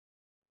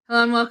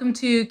Hello and welcome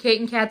to Kate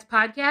and Kat's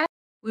podcast.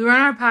 We run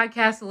our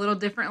podcast a little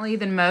differently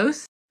than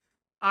most.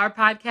 Our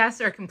podcasts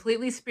are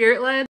completely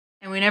spirit-led,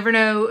 and we never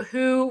know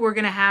who we're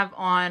going to have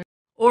on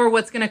or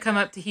what's going to come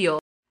up to heal.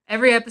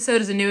 Every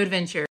episode is a new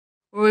adventure,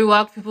 where we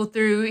walk people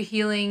through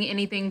healing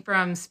anything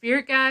from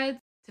spirit guides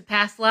to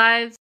past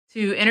lives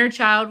to inner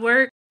child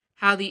work,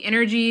 how the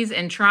energies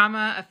and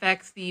trauma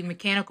affects the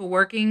mechanical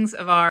workings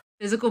of our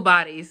physical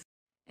bodies,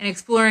 and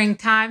exploring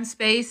time,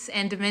 space,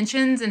 and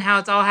dimensions and how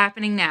it's all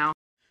happening now.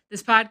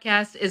 This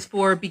podcast is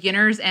for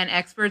beginners and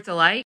experts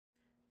alike.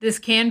 This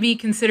can be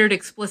considered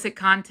explicit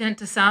content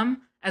to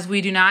some, as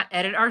we do not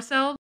edit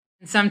ourselves,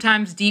 and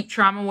sometimes deep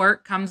trauma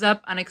work comes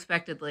up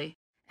unexpectedly.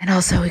 And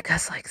also, we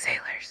cuss like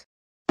sailors.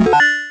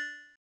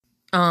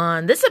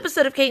 On this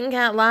episode of Kate and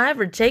Kat Live,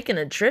 we're taking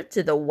a trip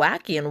to the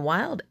wacky and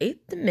wild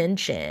 8th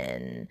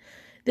dimension.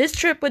 This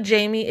trip with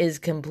Jamie is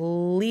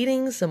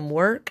completing some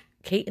work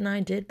Kate and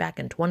I did back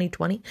in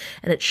 2020,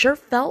 and it sure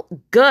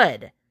felt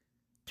good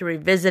to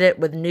revisit it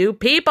with new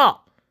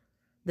people.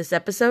 This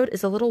episode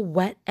is a little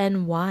wet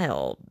and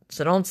wild,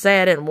 so don't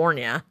say I didn't warn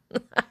you.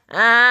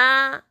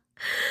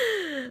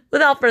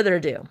 Without further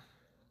ado,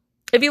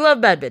 if you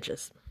love bad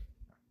bitches,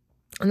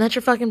 and that's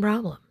your fucking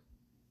problem,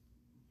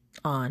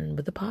 on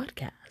with the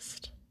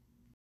podcast.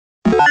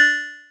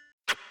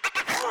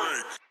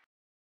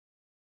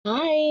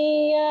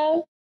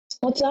 Hi,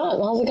 what's up?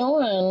 How's it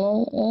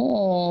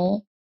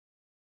going?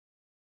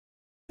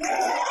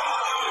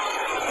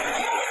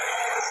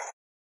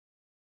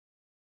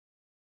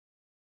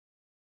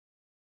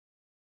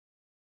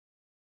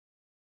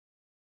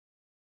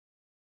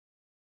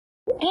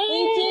 We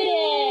did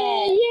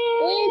it!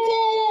 We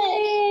did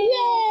it!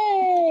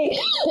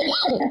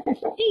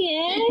 Yay!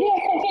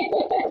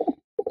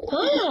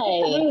 Hi!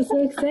 I'm so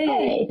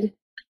excited.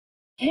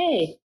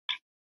 Hey.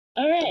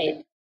 All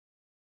right.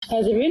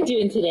 How's everyone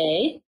doing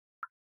today?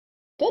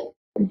 Good.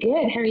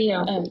 Good. How are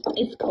you?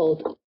 It's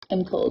cold.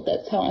 I'm cold.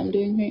 That's how I'm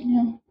doing right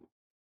now.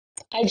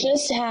 I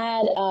just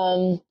had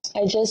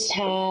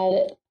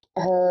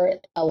her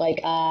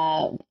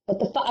what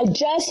the fuck? I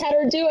just had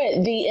her do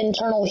it. The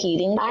internal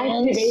heating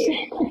fans.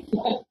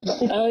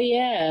 Oh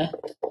yeah.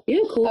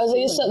 You cool. I was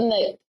like, it's something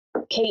that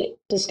Kate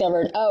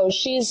discovered. Oh,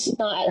 she's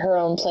not at her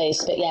own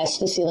place, but yes,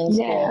 the ceiling's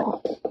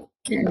cool.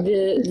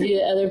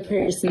 The other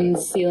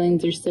person's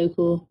ceilings are so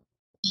cool.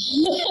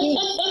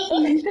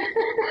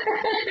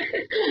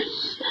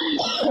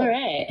 All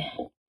right.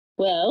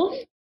 Well,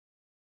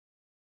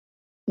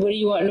 what do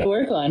you want to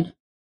work on?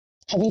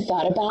 Have you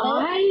thought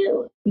about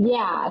it?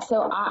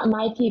 So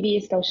my TV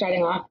is still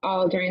shutting off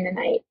all during the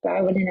night, so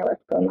I wouldn't know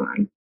what's going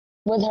on.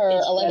 With her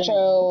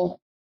electro...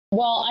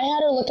 Well, I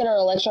had her look at her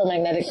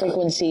electromagnetic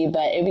frequency,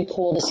 but it'd be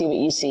cool to see what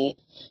you see.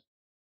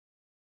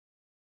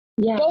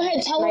 Yeah. Go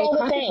ahead, tell her all the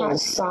coffee pot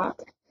things.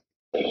 stopped.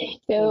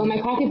 So my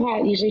coffee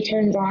pot usually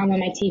turns on when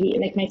my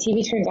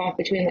TV turns off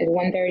between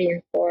 1:30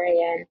 and 4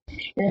 a.m.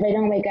 And if I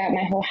don't wake up,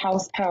 my whole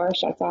house power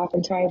shuts off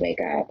until I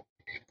wake up.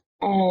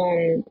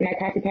 My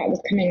coffee pot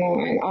was coming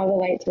on. All the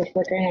lights were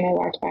flickering when I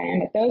walked by them,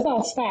 but those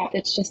all stopped.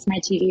 It's just my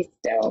TV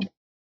still.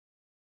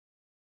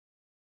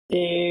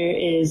 There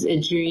is a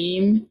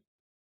dream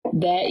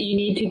that you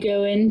need to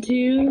go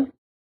into.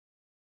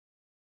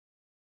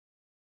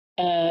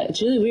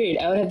 It's really weird.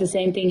 I would have the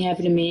same thing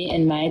happen to me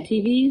in my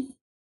TVs,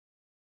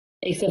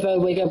 except I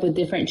would wake up with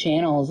different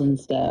channels and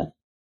stuff.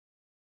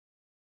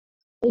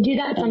 They do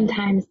that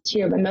sometimes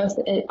too, but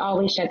it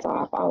always shuts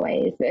off,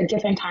 always, at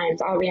different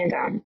times, all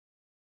random.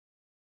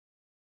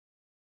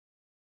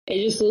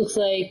 It just looks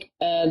like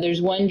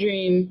there's one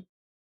dream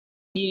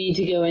you need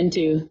to go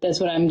into. That's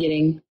what I'm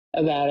getting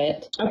about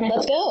it. Okay.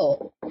 Let's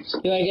go.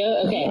 You want to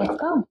go? Okay. Let's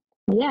go.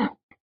 Yeah.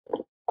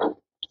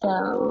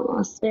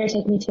 So, Spirit,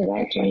 take me to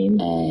that dream.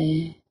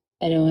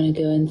 I don't want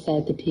to go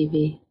inside the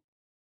TV.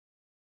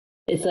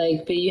 It's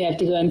like, but you have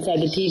to go inside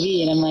the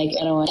TV, and I'm like,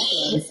 I don't want to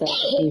go inside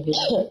the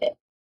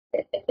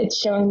TV. It's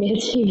showing me a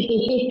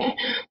TV.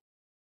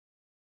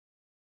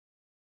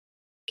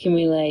 Can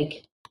we,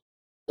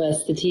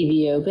 bust the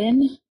TV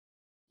open?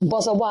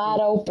 Bust it wide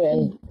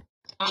open.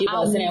 She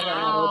busting it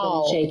wide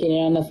open, shaking it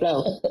on the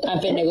floor. I'm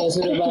finna go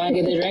to the bar and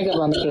get the drink up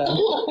on the floor.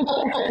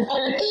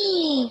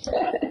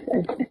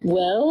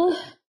 Well...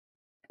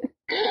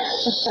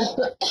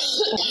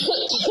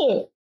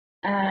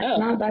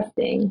 Not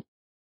busting.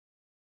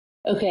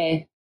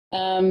 Okay.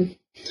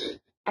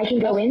 I can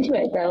go into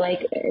it though,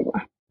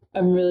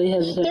 I'm really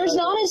hesitant. There's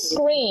not a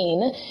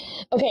screen.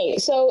 Okay,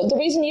 so the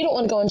reason you don't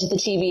want to go into the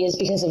TV is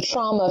because of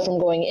trauma from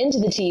going into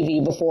the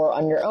TV before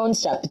on your own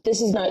stuff. But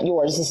this is not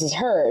yours, this is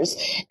hers.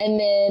 And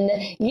then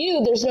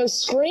there's no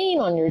screen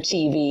on your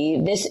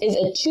TV. This is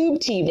a tube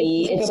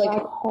TV. It's like a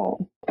black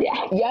hole.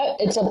 Yeah. Yeah,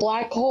 it's a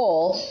black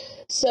hole.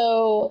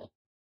 So,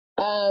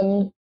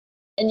 and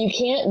you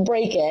can't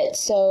break it.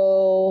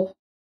 So,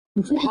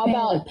 how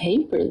about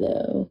paper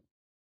though?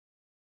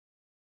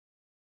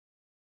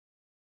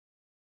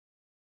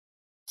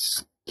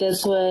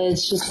 That's why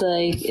it's just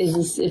like, is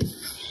this,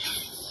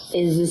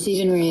 Is this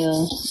even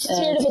real?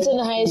 Spirit, if it's in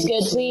the highest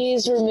good,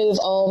 please remove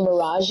all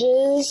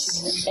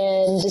mirages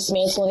and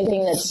dismantle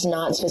anything that's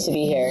not supposed to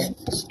be here.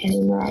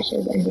 Any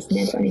mirages and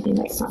dismantle anything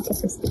that's not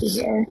supposed to be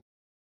here.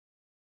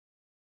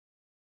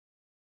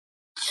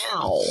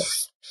 Ow.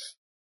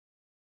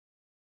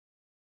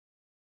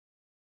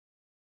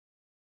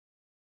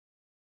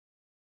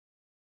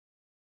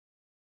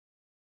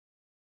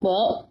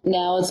 Well,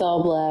 now it's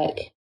all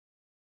black.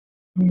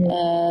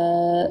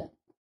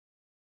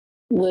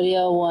 What do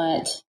y'all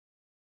want?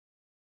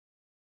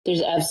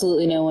 There's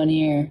absolutely no one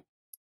here.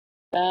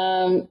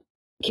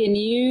 Can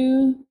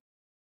you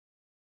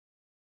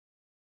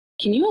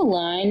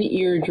align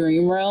your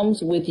dream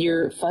realms with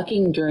your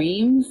fucking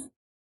dreams?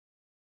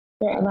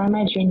 Yeah, align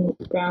my dream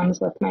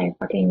realms with my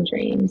fucking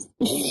dreams.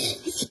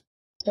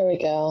 There we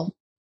go.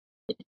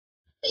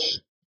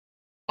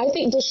 I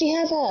think, does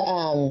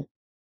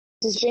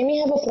Jamie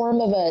have a form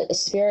of a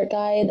spirit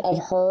guide of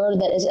her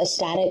that is a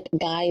static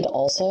guide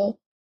also?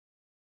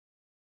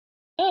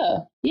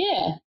 Oh,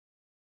 yeah.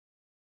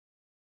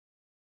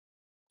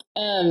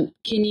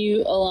 Can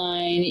you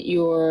align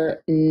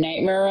your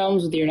nightmare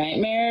realms with your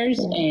nightmares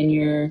and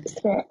your...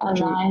 Spirit,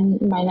 align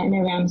my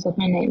nightmare realms with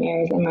my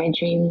nightmares and my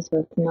dreams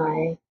with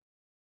my...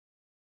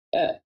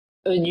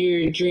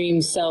 your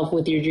dream self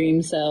with your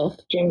dream self.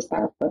 Dream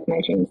self with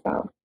my dream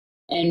self.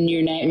 And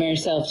your nightmare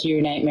self to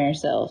your nightmare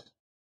self.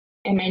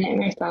 And my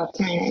nightmare self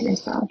to my nightmare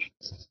self.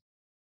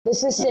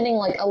 This is sending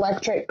like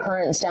electric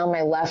currents down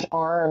my left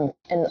arm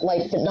and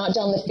like, but not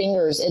down the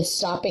fingers. It's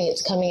stopping.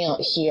 It's coming out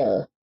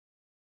here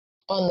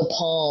on the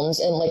palms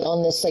and like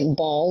on this like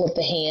ball of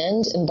the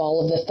hand and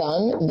ball of the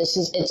thumb.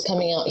 It's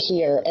coming out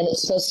here and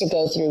it's supposed to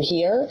go through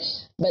here,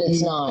 but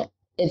it's not.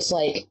 It's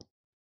like,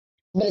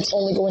 but it's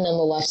only going on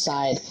the left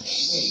side.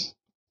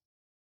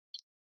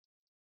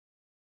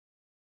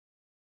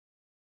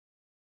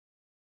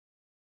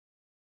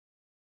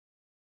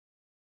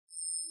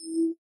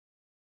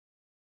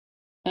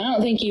 I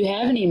don't think you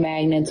have any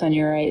magnets on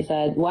your right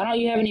side. Why don't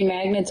you have any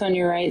magnets on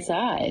your right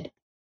side?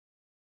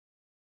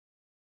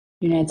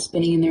 You're not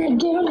spinning in the right... I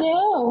don't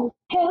know.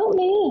 Help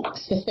me.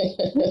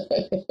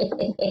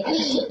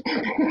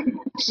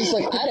 She's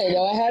like, I didn't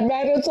know I had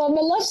magnets on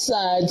my left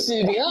side,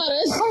 to be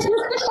honest. I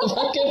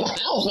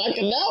don't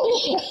fucking know.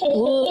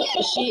 Well,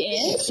 she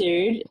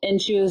answered,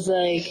 and she was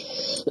like,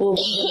 well,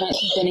 we're not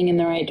spinning in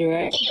the right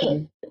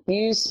direction.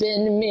 You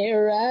spin me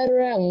right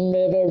around,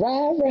 baby,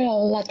 right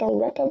around, like a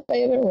record,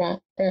 baby, right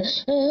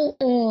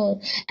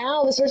around.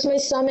 Ow, this hurts my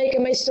stomach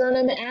and my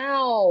sternum,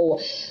 ow.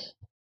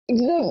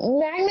 The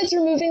magnets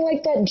are moving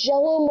like that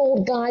Jello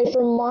mold guy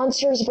from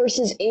Monsters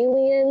vs.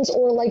 Aliens,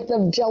 or like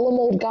the Jello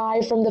mold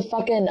guy from the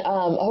fucking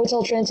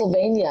Hotel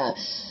Transylvania.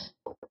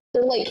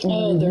 They're like...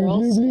 Oh, they're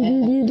all...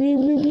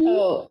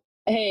 Oh,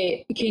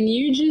 hey, can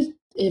you just...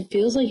 It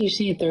feels like you just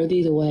need to throw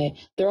these away.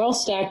 They're all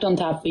stacked on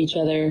top of each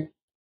other.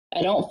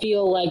 I don't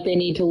feel like they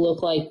need to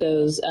look like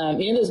those...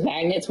 you know those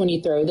magnets, when you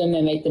throw them,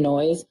 they make the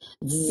noise?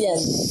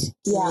 Yes.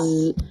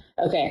 Yeah.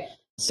 Okay.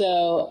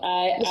 So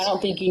I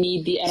don't think you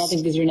need I don't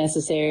think these are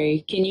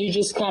necessary. Can you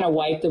just kind of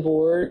wipe the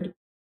board?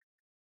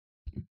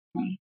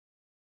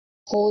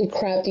 Holy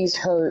crap, these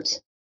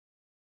hurt.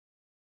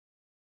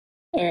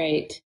 All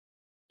right.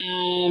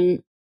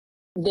 The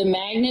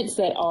magnets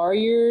that are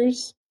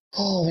yours,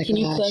 Oh my can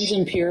you gosh. cleanse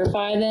and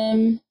purify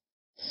them?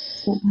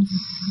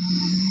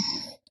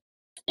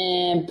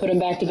 And put them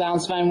back to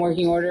balanced fine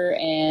working order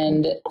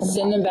and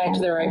send them back to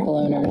their rightful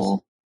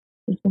owners.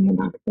 Send them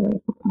back to the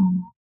rightful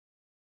owners.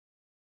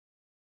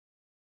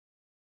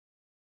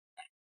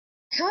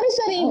 How does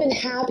that even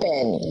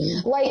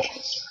happen? Like,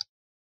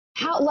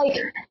 how, like,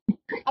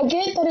 I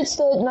get that it's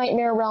the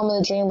nightmare realm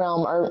and the dream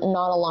realm are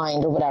not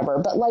aligned or whatever,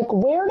 but like,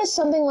 where does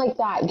something like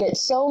that get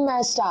so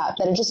messed up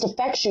that it just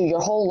affects you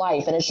your whole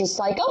life? And it's just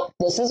like, oh,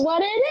 this is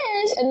what it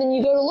is. And then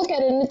you go to look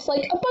at it and it's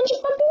like a bunch of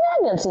fucking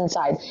magnets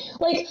inside.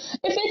 Like,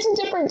 if it's a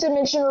different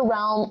dimension or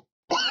realm,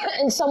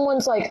 and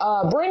someone's like,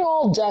 bring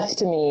all death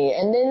to me,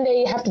 and then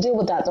they have to deal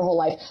with that their whole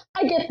life.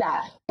 I get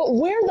that. But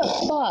where the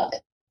fuck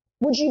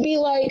would you be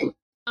like,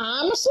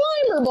 I'm a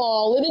Slimer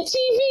ball in a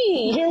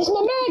TV. Here's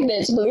my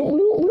magnets. Blue,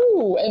 blue,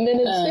 blue. And then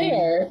it's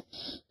there.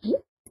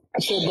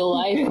 So the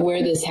life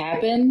where this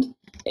happened,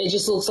 it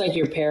just looks like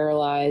you're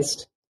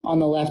paralyzed on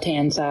the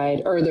left-hand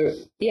side. It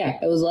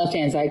was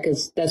left-hand side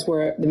because that's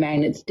where the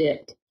magnets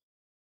dipped.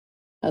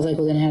 I was like,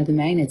 well, then how did the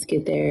magnets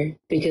get there?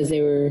 Because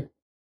they were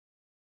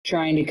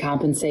trying to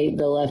compensate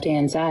the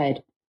left-hand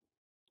side.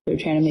 They're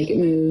trying to make it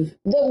move.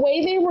 The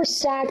way they were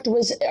stacked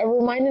was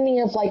reminded me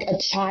of like a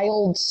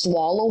child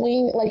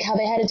swallowing, like how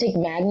they had to take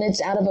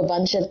magnets out of a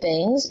bunch of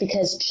things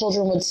because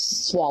children would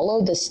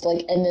swallow this,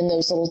 like, and then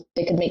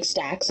they could make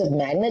stacks of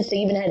magnets. They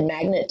even had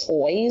magnet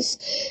toys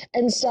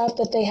and stuff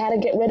that they had to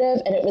get rid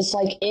of, and it was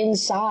like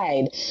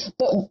inside.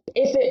 But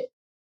if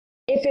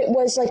it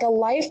was like a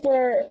life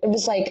where it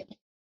was like,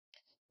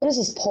 what is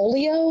this,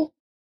 polio?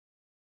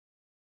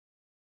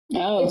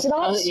 Oh, it's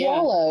not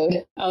swallowed.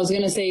 Yeah. I was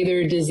going to say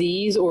either a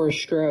disease or a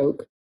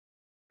stroke.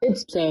 I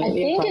think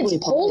it's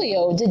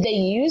polio. Did they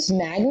use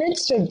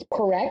magnets to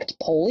correct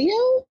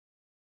polio?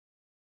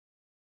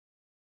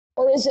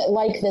 Or is it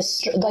like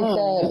this, like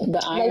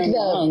the iron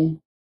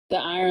lung, the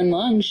iron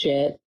lung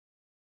shit,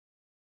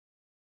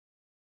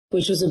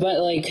 which was about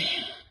like,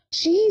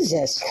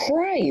 Jesus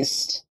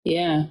Christ.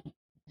 yeah.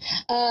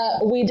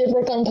 We did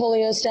work on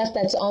polio stuff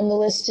that's on the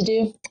list to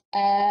do,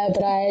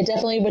 but I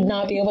definitely would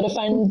not be able to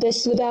find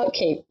this without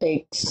Kate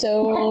Bakes.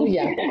 So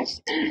yeah.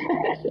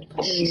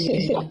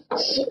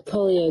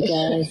 Polio,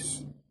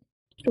 guys.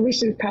 We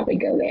should probably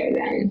go there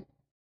then.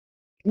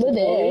 We're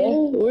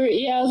there.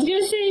 Yeah, I was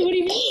gonna say, what do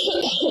you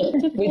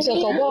mean? We took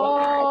a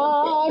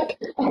walk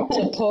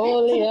to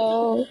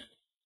polio.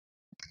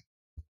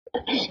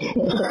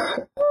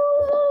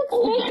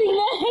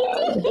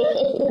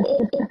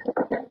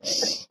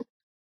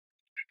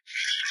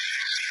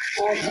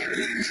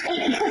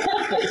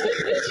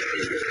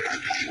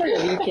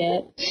 You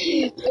can't.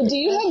 Do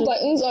you have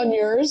buttons on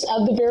yours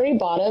at the very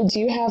bottom? Do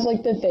you have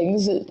like the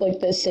things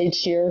that say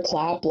cheer,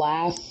 clap,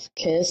 laugh,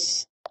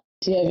 kiss?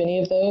 Do you have any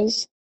of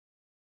those?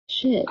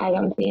 Shit, I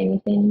don't see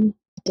anything.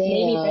 Damn.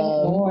 Maybe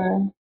there's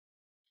more.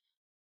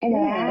 And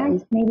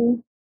last,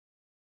 maybe.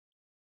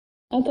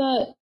 I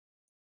thought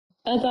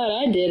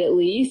I did at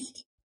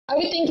least. I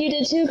would think you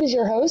did too because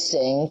you're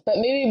hosting, but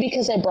maybe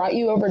because I brought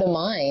you over to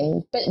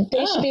mine. But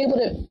they should be able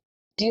to.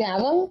 Do you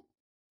have them?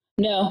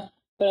 No,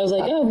 but I was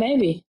like, oh,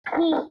 maybe.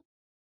 I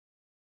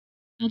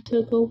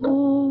took a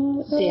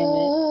walk.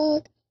 Damn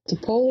it. To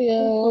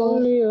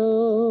polio.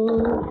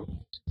 Polio.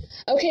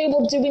 Okay,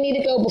 well, do we need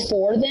to go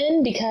before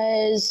then?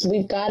 Because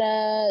we've got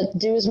to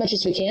do as much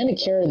as we can to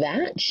cure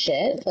that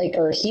shit. Like,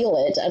 or heal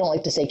it. I don't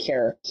like to say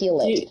cure. Heal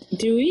it.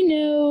 Do we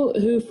know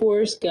who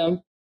Forrest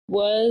Gump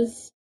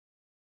was?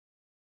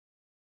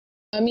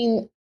 I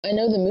mean, I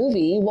know the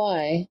movie.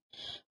 Why?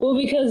 Well,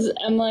 because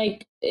I'm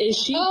like, is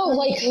she? Oh,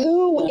 like,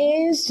 who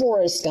is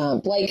Forrest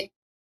Gump? Like,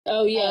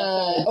 oh,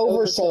 yeah.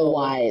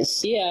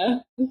 Oversoul-wise. Yeah.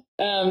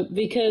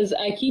 Because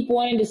I keep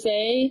wanting to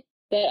say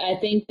that I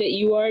think that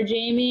you are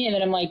Jamie, and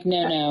then I'm like,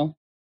 no.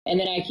 And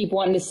then I keep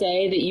wanting to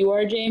say that you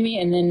are Jamie,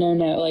 and then no.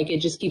 Like, it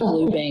just keeps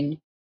looping.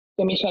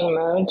 Let me try to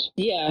merge.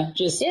 Yeah,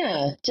 just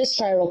try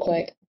real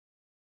quick.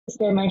 Is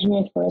there merging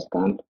with Forrest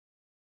Gump?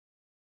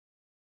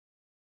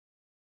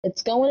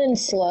 It's going in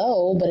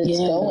slow, but it's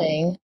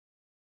going.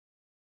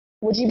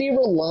 Would you be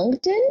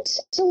reluctant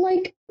to,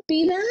 like,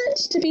 be that?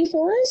 To be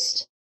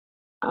Forrest?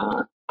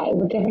 What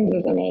difference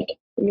does it make?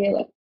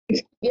 Really?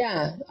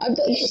 Yeah.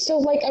 So,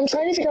 like, I'm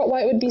trying to figure out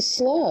why it would be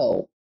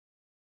slow.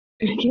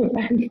 I'm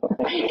going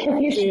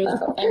to do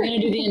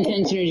the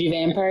Intense Energy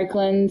Vampire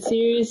Cleanse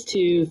series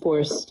to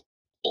Forrest.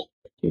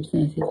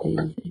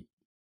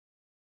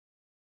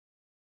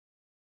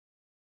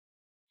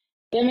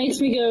 That makes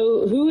me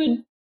go,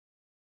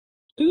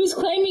 who's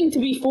claiming to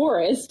be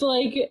Forrest?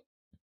 Like,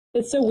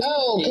 it's so weird.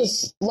 Oh,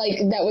 because, like,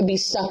 that would be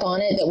stuck on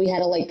it, that we had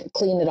to, like,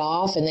 clean it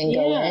off and then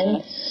go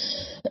in.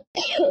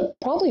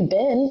 Probably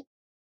Ben.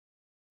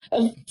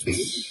 I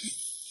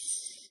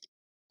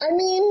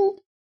mean,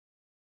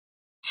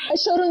 I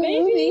showed him the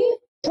movie.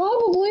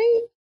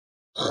 Probably.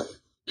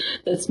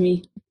 That's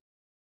me.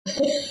 I'm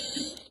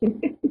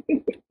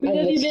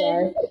the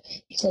star.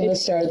 I'm the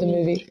star of the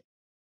movie.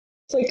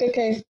 It's like,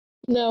 okay,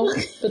 no,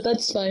 but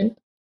that's fine.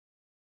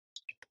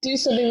 Do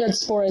something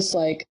that's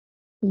Forrest-like.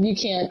 You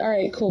can't. All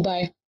right, cool,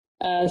 bye.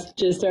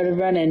 Just started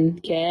running,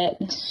 cat.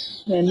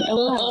 And,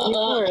 oh,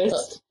 wow, you're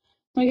Forrest.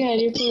 Oh my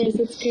god, you're Forrest,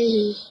 that's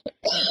crazy.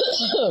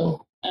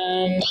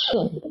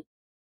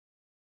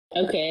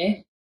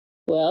 Okay.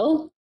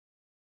 Well,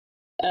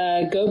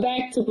 go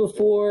back to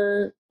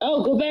before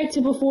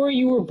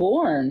you were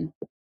born.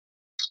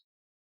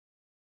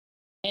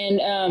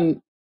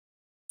 And,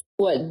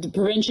 what,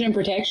 prevention and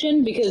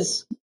protection?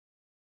 Because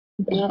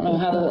I don't know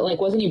how to,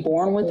 like, wasn't he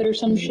born with it or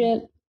some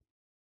shit?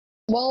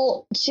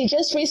 Well, she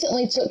just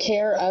recently took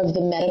care of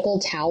the medical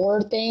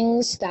tower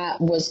things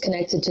that was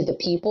connected to the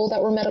people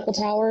that were medical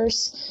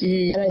towers.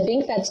 And I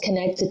think that's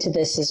connected to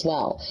this as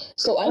well.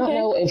 So I don't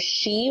know if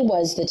she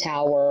was the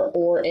tower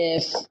or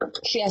if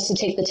she has to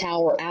take the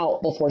tower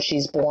out before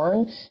she's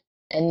born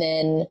and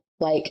then,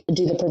 like,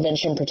 do the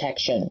prevention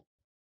protection.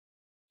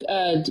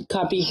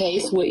 Copy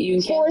paste what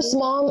you Forrest's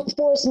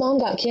mom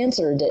got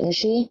cancer, didn't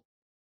she?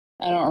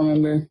 I don't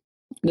remember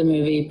the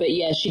movie, but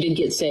yeah, she did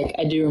get sick.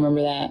 I do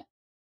remember that.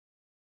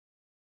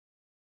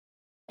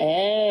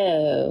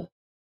 Oh.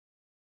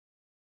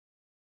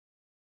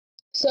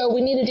 So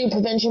we need to do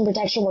prevention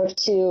protection work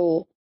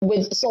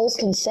with Soul's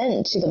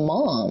consent to the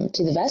mom,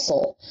 to the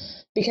vessel,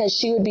 because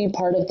she would be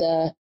part of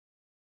the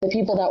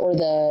people that were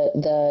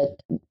the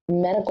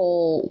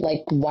medical,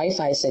 like,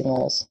 Wi-Fi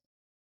signals.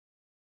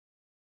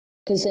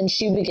 Because then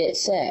she would get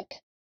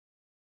sick.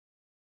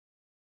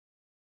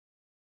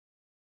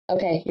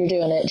 Okay, you're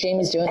doing it.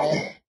 Jamie's doing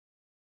it.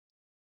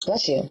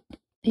 Bless you.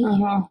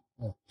 Uh-huh.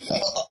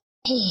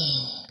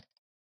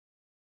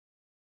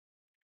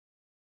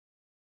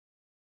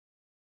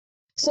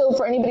 So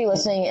for anybody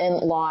listening and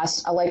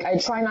lost, I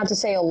try not to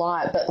say a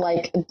lot, but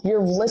like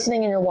you're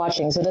listening and you're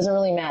watching, so it doesn't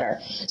really matter.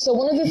 So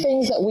one of the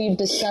things that we've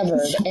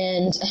discovered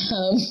and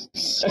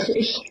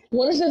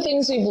one of the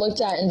things we've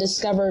looked at and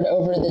discovered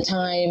over the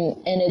time,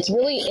 and it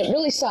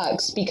really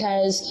sucks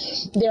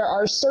because there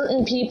are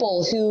certain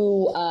people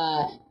who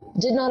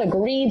did not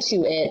agree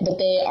to it, but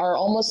they are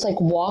almost like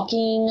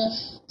walking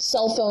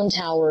cell phone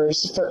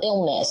towers for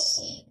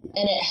illness,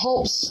 and it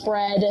helps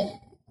spread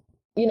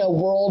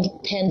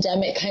world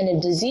pandemic kind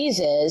of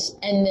diseases.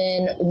 And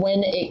then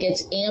when it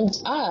gets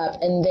amped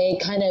up and they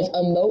kind of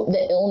emote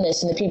the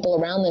illness and the people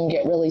around them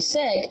get really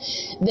sick,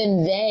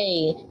 then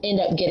they end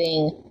up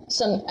getting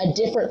a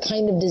different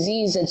kind of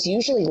disease that's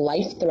usually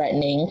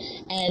life-threatening,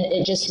 and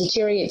it just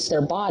deteriorates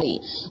their body.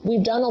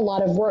 We've done a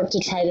lot of work to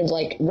try to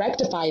like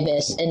rectify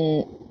this,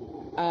 and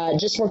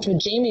just worked with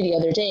Jamie the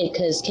other day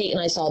because Kate and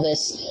I saw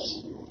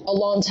this a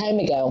long time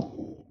ago.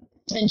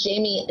 And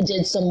Jamie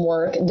did some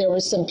work. There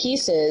was some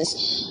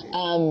pieces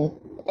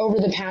over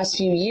the past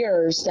few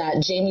years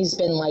that Jamie's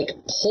been like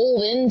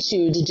pulled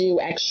into to do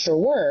extra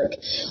work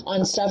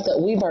on stuff that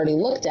we've already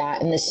looked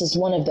at, and this is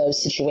one of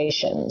those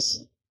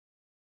situations.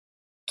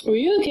 Were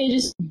you okay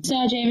just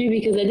now, Jamie?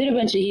 Because I did a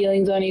bunch of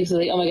healings on you, so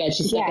like, oh my god,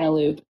 she's stuck in a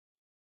loop.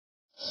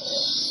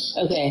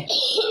 Okay.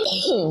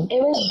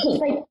 It was just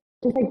like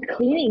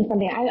cleaning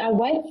something. I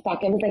was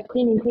stuck. It was like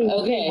cleaning.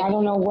 Okay. I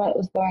don't know what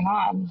was going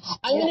on.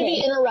 I'm going to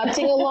be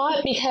interrupting a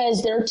lot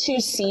because they're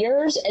two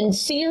seers, and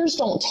seers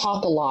don't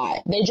talk a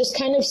lot. They just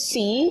kind of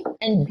see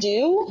and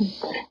do.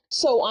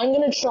 So I'm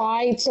going to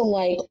try to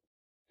like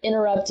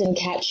interrupt and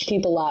catch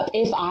people up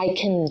if I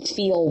can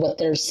feel what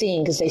they're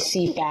seeing, because they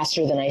see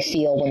faster than I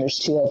feel when there's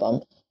two of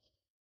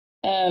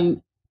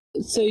them.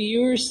 So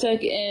you were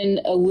stuck in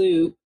a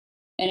loop,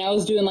 and I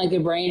was doing like the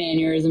brain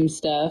aneurysm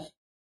stuff.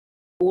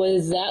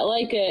 Was that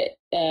like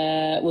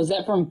was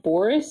that from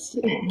Forrest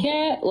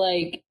Cat?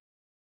 Like,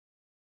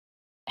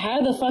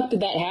 how the fuck did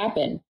that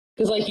happen?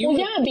 Because like you. Well,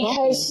 yeah,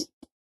 because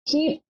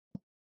he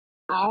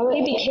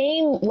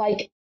became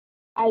like,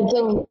 I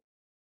don't.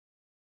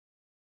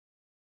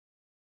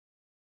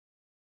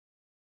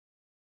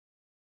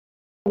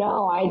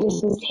 No, I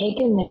just was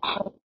taken there.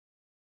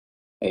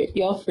 Are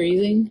y'all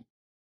freezing?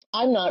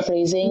 I'm not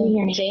freezing. Can you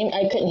hear me? Jamie,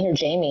 I couldn't hear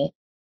Jamie.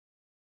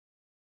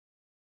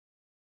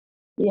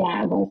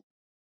 Yeah, but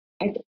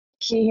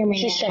can you hear me?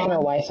 She's now? checking her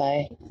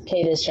Wi-Fi.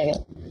 Kate is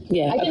checking.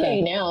 Yeah, I can hear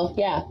you now.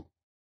 Yeah.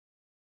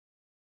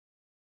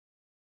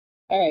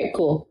 All right,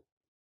 cool.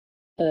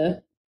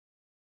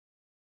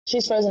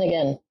 She's frozen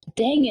again.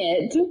 Dang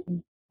it!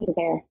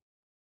 There.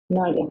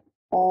 No idea.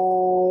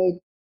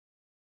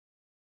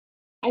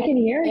 I can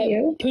hear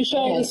you. Push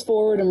all this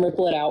forward and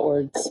ripple it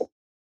outwards.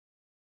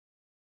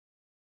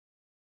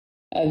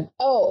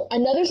 Oh,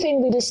 another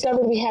thing we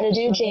discovered we had to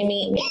do,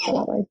 Jamie,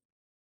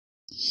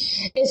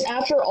 is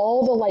after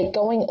all the like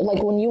going,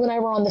 like when you and I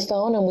were on the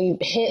phone and we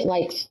hit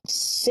like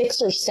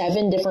 6 or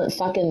 7 different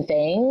fucking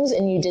things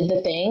and you did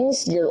the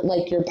things, you're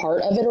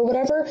part of it or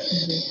whatever.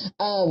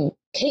 Mm-hmm.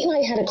 Kate and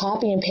I had to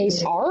copy and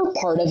paste our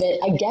part of it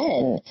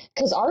again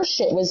because our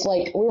shit was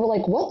like, we were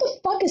like, what the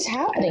fuck is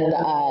happening to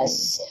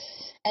us?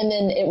 And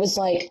then it was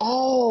like,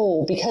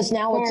 oh, because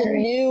now it's a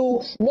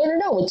new,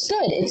 no, it's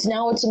good. It's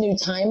a new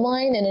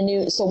timeline and a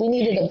new, so we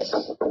needed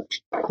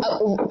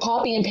to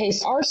copy and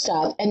paste our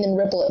stuff and then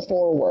ripple it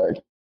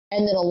forward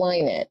and then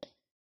align it.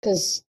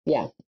 Because,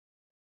 yeah.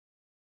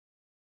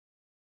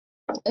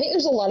 I think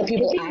there's a lot of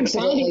people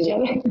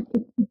accidentally.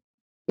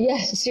 Yeah,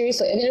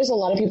 seriously. I think there's a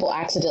lot of people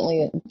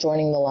accidentally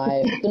joining the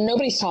live, but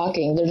nobody's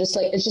talking. They're just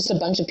like, it's just a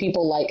bunch of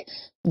people like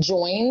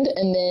joined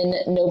and then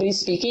nobody's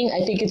speaking.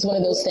 I think it's one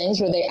of those things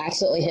where they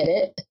accidentally hit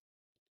it.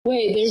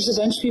 Wait, there's a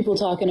bunch of people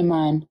talking to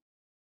mine.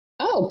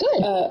 Oh,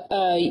 good.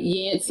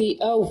 Yancey.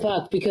 Oh,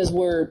 fuck, because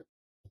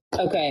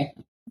okay.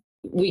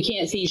 We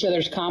can't see each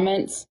other's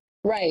comments.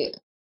 Right.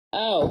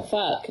 Oh,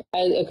 fuck.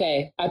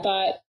 Okay. I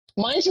thought.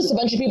 Mine's just a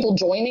bunch of people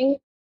joining.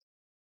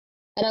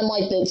 And I'm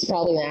like, it's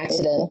probably an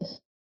accident.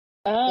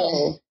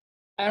 Oh,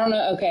 I don't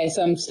know. Okay,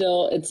 so it's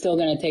still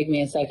going to take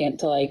me a second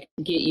to like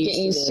get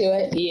used to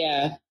it.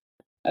 Yeah.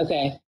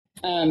 Okay.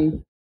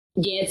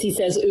 Yancey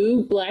says,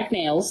 ooh, black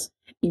nails.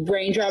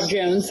 Raindrop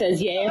Jones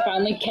says, yay, I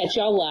finally catch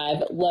y'all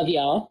live. Love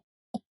y'all.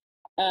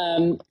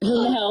 Who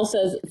the hell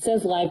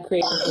says live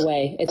creators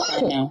away. It's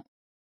fine now.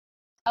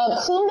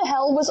 Whom the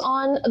hell was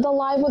on the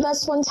live with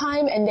us one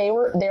time and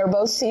they're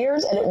both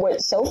seers and it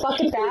went so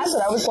fucking fast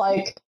and I was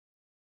like,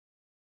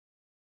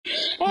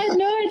 I had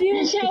no idea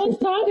what chat was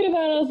talking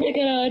about. I was like, I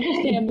don't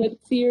understand what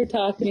seer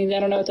talk means. I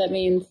don't know what that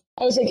means.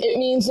 I was like, it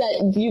means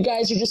that you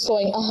guys are just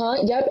going,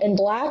 yep, and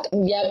black,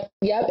 yep,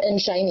 and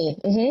shiny.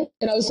 Mm-hmm.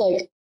 And I was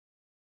like,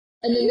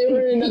 and then they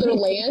were in another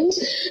land.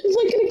 It's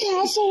like in a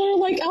castle or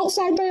like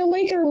outside by a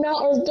lake or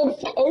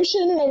the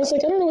ocean. And I was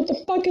like, I don't know what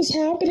the fuck is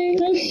happening.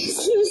 This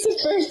is the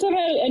first time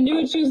I knew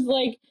what she was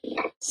like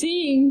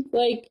seeing,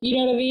 like, you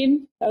know what I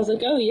mean? I was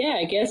like, oh yeah,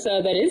 I guess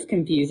that is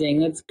confusing.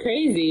 That's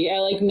crazy. I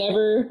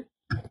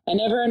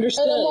never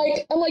understood.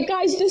 And I'm like,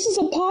 guys, this is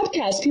a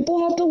podcast.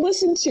 People have to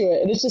listen to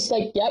it. And it's just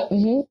like, yep,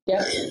 mm-hmm,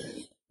 yep.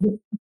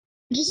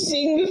 just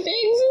seeing the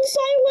things in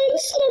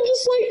silence, and I'm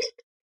just like,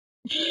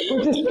 you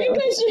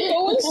guys are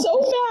going so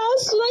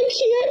fast, and I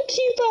can't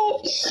keep up.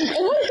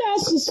 And I'm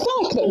fast as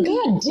fuck, but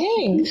god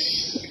dang.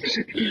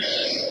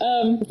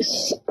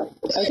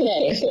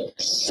 Okay.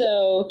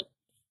 So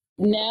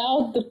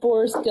now the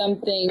Forrest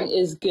Gump thing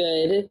is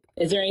good.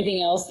 Is there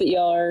anything else that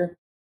y'all are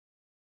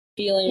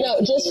feeling?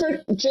 No,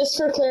 just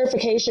for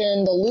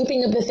clarification, the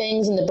looping of the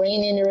things and the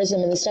brain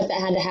aneurysm and the stuff that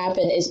had to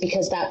happen is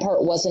because that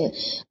part wasn't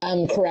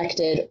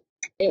corrected.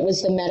 It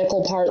was the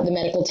medical part, the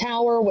medical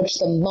tower, which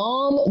the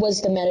mom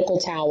was the medical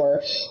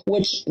tower,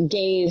 which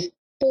gave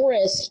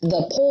Forrest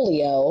the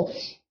polio,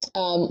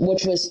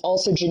 which was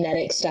also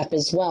genetic stuff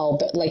as well,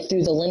 but like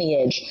through the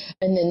lineage.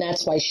 And then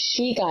that's why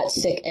she got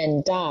sick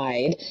and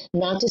died.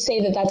 Not to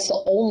say that that's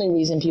the only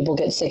reason people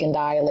get sick and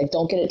die. Like,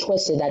 don't get it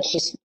twisted. That's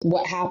just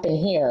what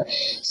happened here.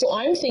 So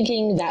I'm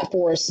thinking that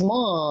Forrest's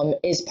mom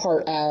is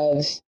part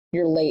of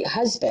your late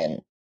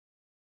husband.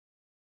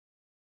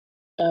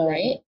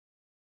 Right?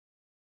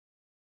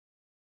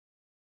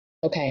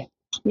 Okay.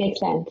 Makes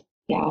sense.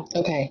 Yeah.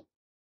 Okay.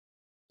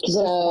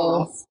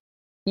 So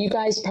you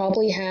guys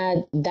probably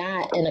had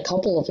that in a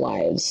couple of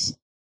lives.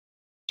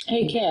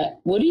 Hey,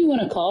 Kat, what do you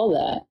want to call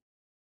that?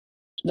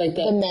 Like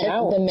that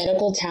the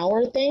medical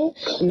tower thing?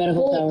 The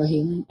medical tower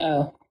healing?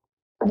 Oh.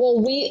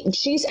 Well,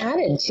 she's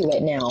added to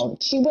it now.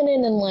 She went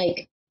in and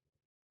like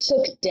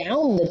took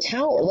down the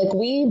tower. Like,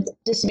 we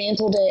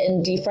dismantled it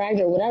and defragged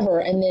or whatever,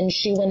 and then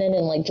she went in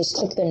and like just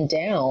took them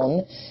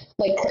down.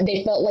 Like,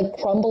 they felt like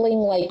crumbling,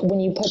 like when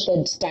you put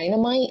the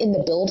dynamite in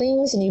the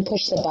buildings and you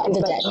push the button,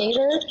 the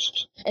detonator,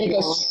 and it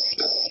goes.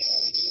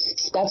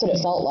 That's what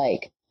it felt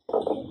like.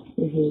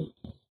 Mm-hmm.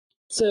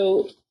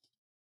 So,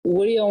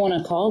 what do y'all want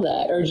to call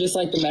that? Or just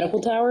like the medical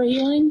tower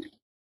healing?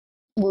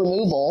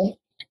 Removal.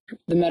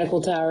 The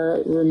medical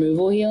tower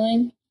removal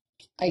healing?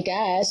 I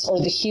guess, or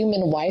the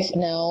human wife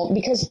now,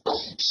 because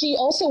she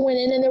also went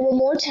in and there were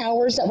more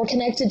towers that were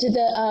connected to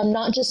the,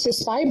 not just the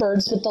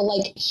spybirds, but the,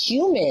 like,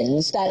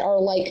 humans that are,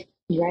 like,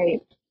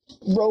 right,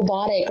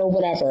 robotic or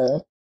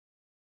whatever.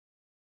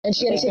 And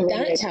she had to take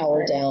that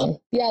tower down.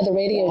 Yeah, the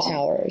radio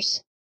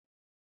towers.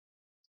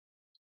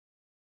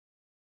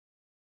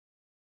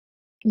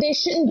 They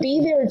shouldn't be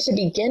there to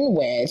begin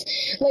with.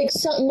 Like,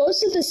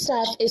 most of the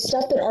stuff is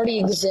stuff that already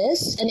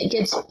exists, and it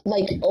gets,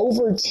 like,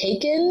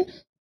 overtaken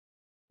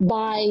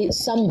by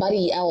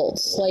somebody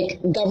else, like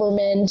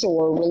government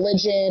or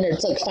religion, or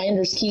it's like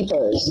finders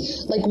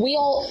keepers. Like, we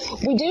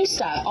do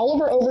stuff. All of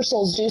our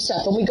oversouls do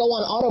stuff, and we go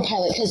on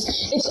autopilot because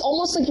it's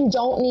almost like you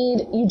don't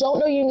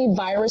know you need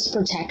virus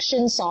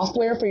protection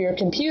software for your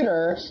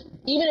computer,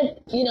 even if,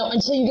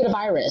 until you get a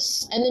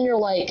virus. And then you're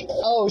like,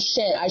 oh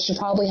shit, I should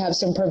probably have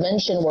some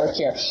prevention work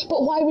here.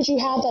 But why would you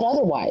have that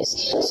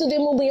otherwise? So then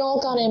when we all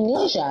got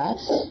amnesia,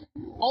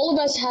 all of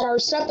us had our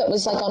stuff that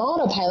was like on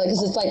autopilot,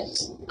 because it's like,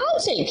 I'll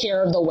take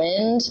care of the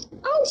wind.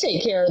 I'll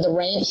take care of the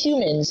rain.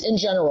 Humans in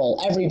general,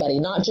 everybody,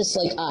 not just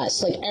like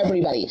us, like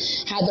everybody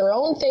had their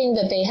own thing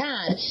that they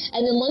had.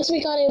 And then once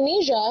we got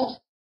amnesia,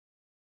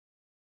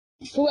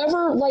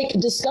 whoever like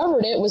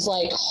discovered it was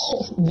like,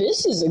 oh,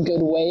 this is a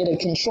good way to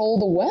control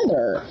the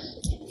weather.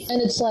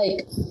 And it's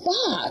like,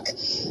 fuck.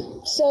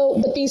 So,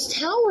 but these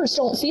towers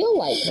don't feel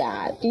like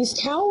that. These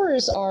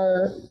towers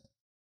are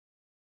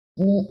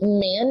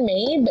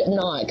man-made, but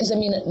not, because I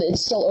mean,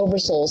 it's still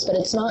oversouls, but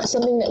it's not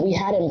something that we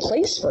had in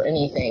place for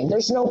anything.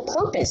 There's no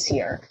purpose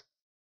here.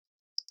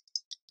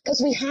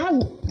 Because we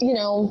have,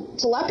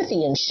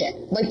 telepathy and shit.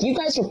 Like, you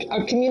guys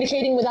are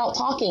communicating without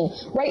talking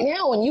right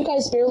now, and you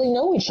guys barely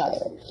know each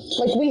other.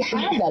 Like, we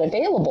have that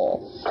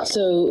available.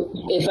 So,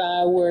 if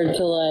I were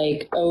to,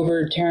 like,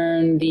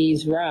 overturn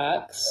these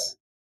rocks,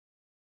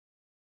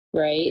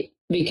 right?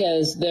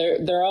 Because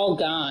they're all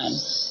gone.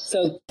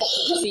 So,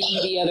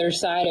 seeing the other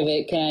side of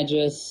it, can I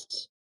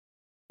just...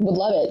 Would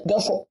love it. Go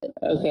for it.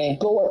 Okay.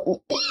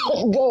 Go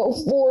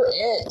for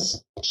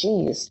it.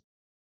 Jeez.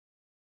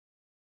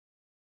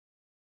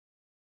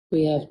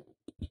 We have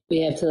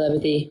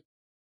telepathy.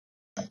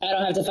 I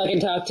don't have to fucking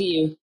talk to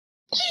you.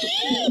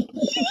 That's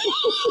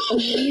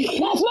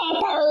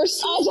my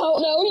purse. I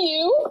don't know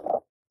you.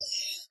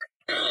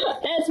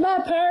 That's my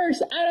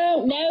purse. I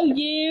don't know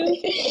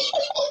you.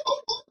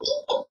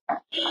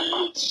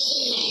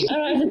 I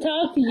don't have to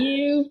talk to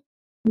you.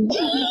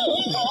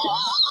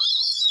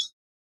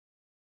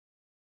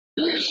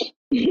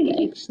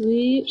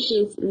 Actually, it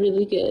feels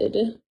really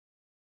good.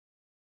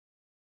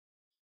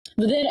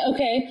 But then,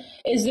 okay,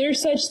 is there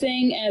such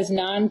thing as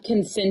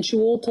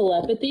non-consensual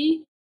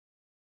telepathy?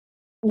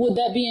 Would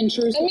that be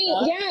intrusive? I mean,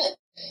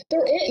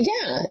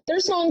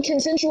 there's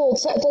non-consensual,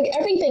 like,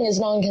 everything is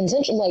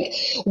non-consensual. Like,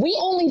 we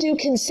only do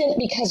consent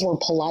because we're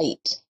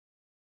polite.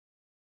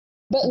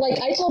 But, like,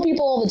 I tell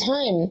people all the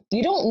time,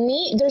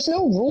 there's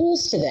no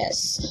rules to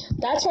this.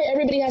 That's why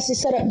everybody has to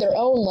set up their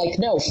own, like,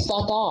 no,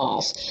 fuck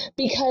off.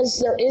 Because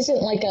there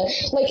isn't, like,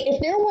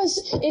 if there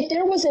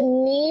was a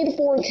need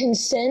for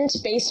consent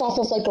based off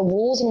of, like, the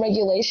rules and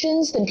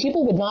regulations, then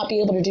people would not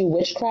be able to do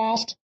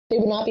witchcraft. They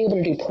would not be able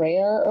to do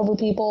prayer over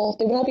people.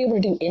 They would not be able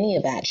to do any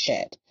of that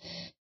shit.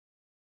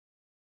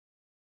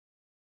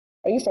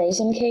 Are you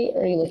frozen, Kate?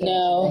 Or are you looking at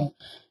something? No,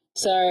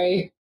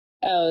 sorry.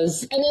 And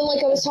then,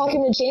 like, I was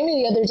talking with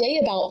Jamie the other day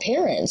about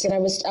parents, and I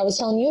was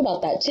telling you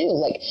about that too.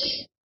 Like,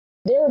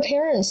 there are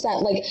parents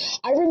that, like,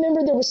 I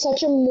remember there was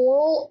such a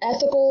moral,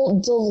 ethical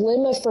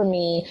dilemma for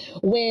me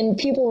when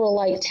people were,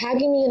 like,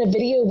 tagging me in a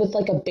video with,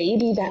 like, a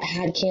baby that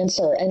had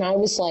cancer, and I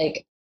was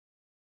like,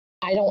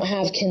 I don't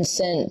have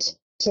consent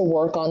to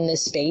work on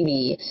this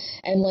baby.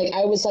 And, like,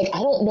 I was like,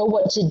 I don't know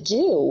what to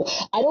do.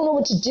 I don't know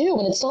what to do.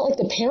 And it's not like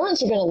the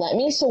parents are going to let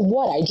me. So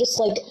what? I just,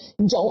 like,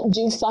 don't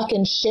do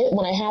fucking shit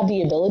when I have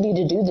the ability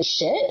to do the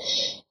shit?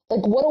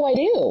 Like, what do I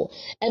do?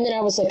 And then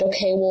I was like,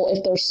 okay, well,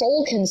 if their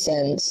soul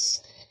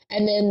consents,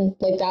 and then,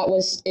 like, that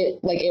was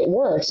it, like, it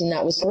worked, and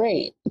that was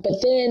great.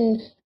 But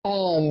then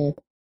I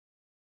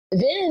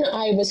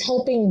was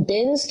helping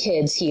Ben's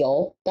kids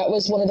heal. That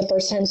was one of the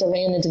first times I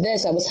ran into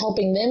this. I was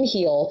helping them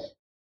heal.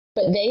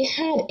 But they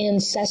had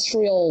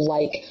ancestral,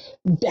 like,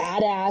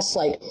 badass,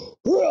 like,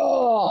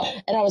 "Rah!"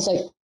 And I was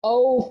like,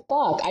 oh,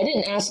 fuck. I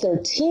didn't ask their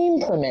team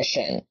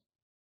permission.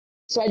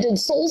 So I did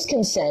soul's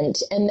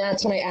consent, and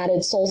that's when I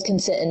added soul's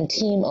consent and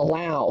team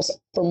allows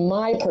for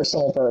my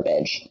personal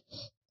verbiage.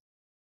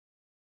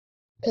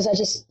 Because I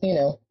just, I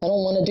don't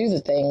want to do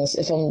the things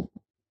if I'm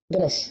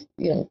going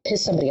to,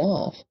 piss somebody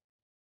off.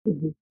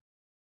 Mm-hmm.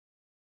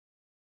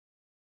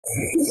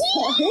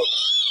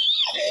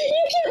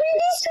 You can't read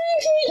the screen,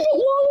 Kate, but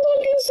Long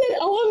Pumpkin said,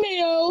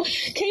 LMAO,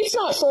 Kate's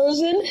not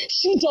frozen.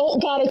 She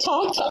don't gotta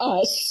talk to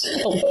us.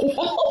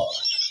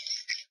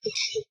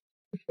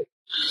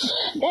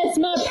 That's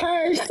my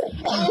purse.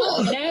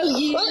 No,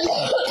 you.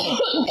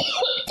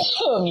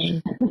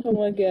 Oh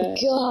my god.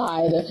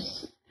 God.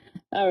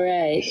 All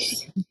right.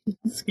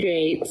 That's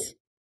great.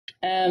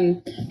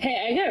 Hey,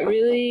 I got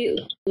really,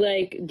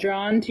 like,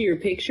 drawn to your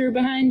picture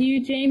behind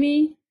you,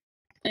 Jamie.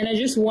 And I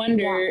just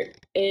wonder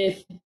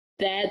if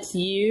that's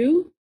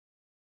you.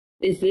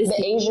 Is this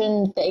the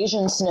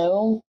Asian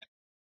snow?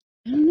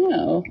 I don't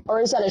know.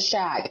 Or is that a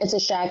shack? It's a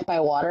shack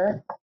by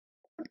water.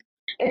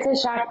 It's a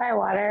shack by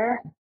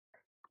water.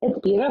 It's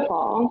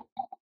beautiful.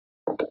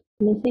 Let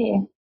me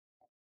see.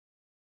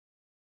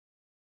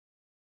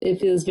 It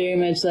feels very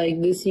much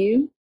like this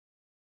you.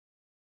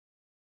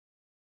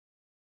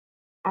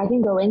 I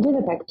can go into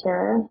the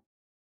picture.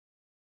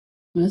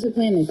 Why is it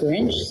playing the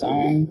Grinch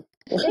song?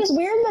 It's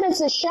weird that it's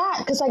a shack,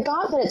 because I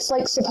got that it's,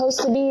 like,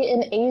 supposed to be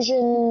an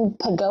Asian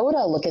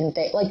pagoda looking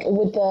thing, like,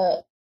 with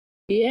the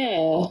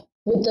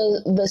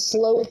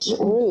sloped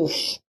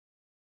roof.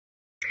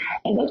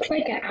 It looks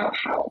like an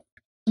outhouse.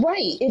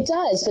 Right, it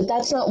does, but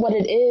that's not what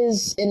it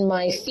is in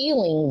my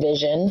feeling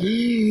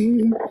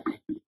vision.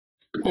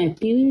 My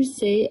feelers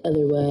say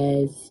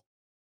otherwise.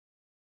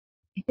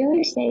 I feel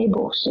like say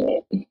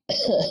bullshit.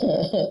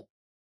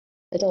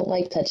 I don't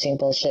like touching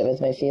bullshit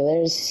with my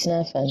feelers. It's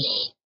not fun.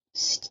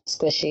 It's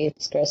squishy.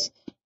 It's gross.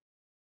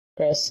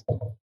 Gross.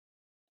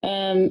 So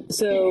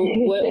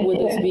what would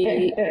this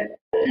be?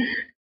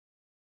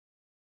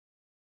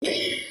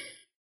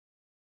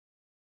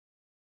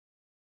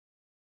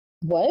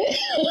 What?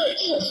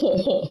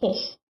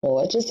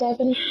 What just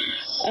happened?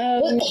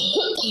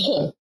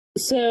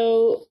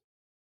 So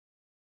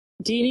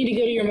do you need to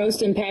go to your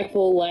most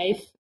impactful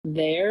life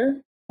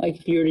there? Like,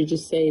 if you were to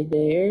just say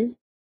there?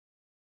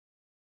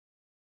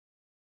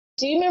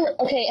 Do you remember?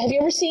 Okay, have you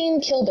ever seen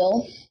Kill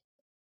Bill?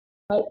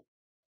 Oh.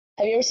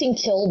 Have you ever seen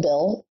Kill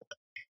Bill?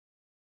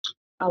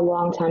 A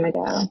long time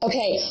ago.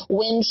 Okay,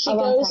 when she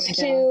goes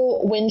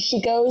to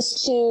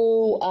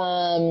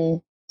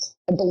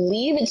I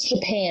believe it's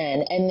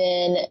Japan, and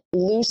then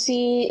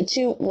Lucy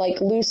what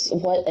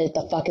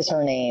the fuck is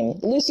her name?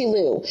 Lucy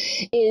Liu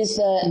is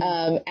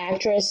the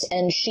actress,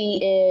 and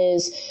she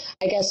is,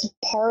 I guess,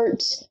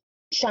 part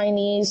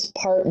Chinese,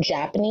 part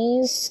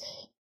Japanese.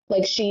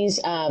 Like, she's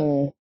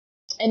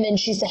and then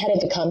she's the head of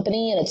the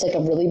company, and it's like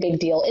a really big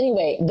deal.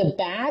 Anyway, the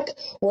back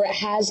where it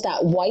has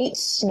that white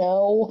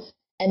snow,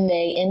 and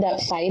they end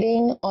up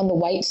fighting on the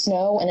white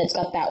snow, and it's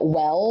got that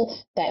well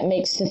that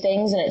makes the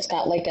things, and it's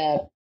got like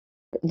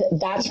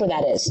that's where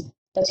that is.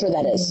 That's where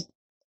that is.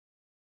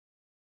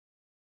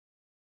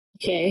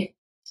 Okay.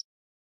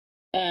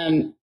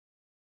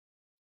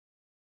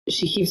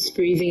 She keeps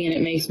freezing, and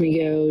it makes me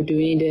go, do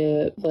we need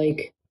to,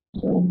 like...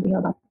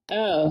 can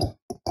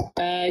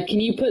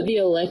you put the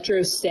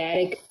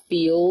electrostatic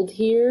field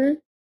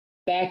here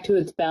back to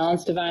its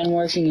balanced divine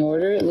working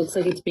order? It looks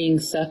like it's being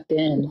sucked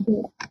in.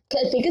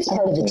 I think it's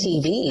part of the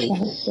TV.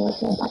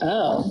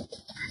 Oh.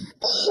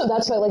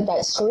 That's why I like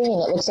that screen.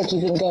 It looks like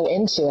you can go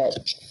into it.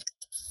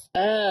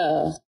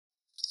 Oh.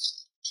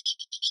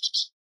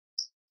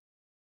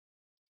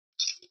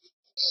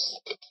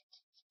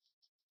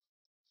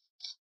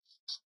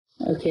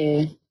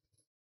 Okay.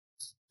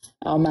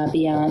 All my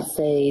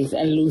Beyoncés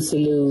and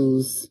Lucy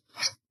Lou's.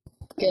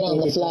 Get on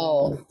the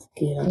floor.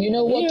 You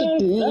know what to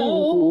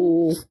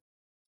do.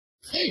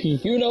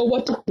 You know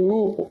what to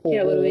do.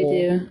 Yeah, what do we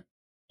do?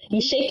 You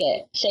shake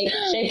it. Shake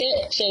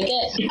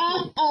it.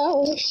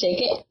 Oh, shake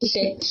it.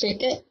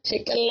 Shake it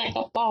like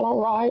a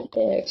Polaroid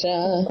picture.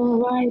 All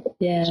right.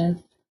 Yeah.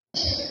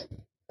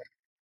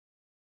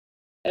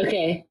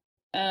 Okay.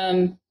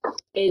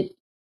 It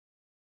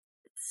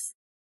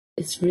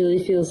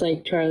really feels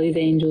like Charlie's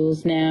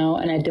Angels now,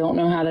 and I don't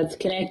know how that's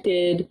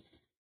connected.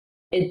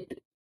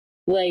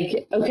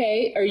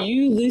 Okay, are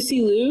you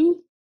Lucy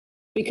Liu?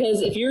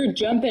 Because if you're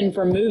jumping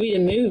from movie to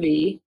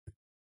movie.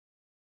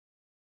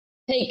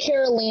 Hey,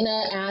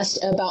 Carolina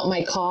asked about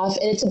my cough,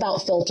 and it's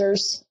about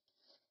filters.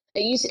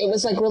 It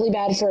was like really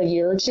bad for a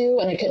year or two,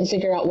 and I couldn't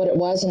figure out what it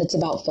was, and it's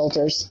about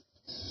filters.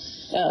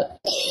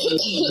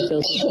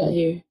 Filters out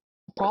here.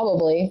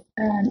 Probably.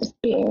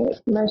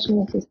 Spirit,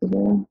 motion assisted.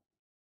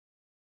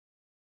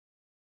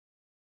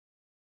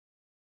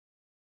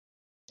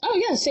 Oh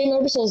yeah, same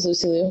oversoul as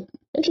Lucy Liu.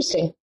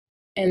 Interesting.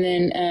 And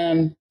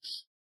then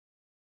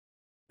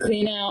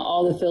clean out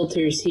all the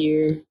filters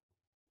here.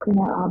 Clean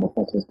out all the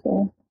filters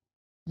there.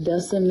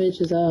 Dust some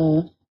bitches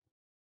off.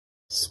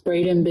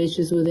 Spray them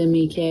bitches with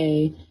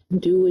MEK.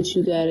 Do what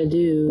you gotta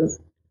do.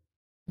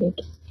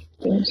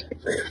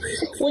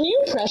 When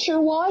you pressure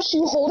wash,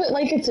 you hold it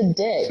like it's a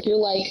dick. You're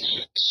like...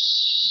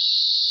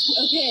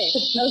 Okay,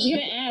 I was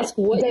gonna ask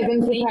what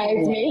doesn't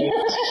surprise me.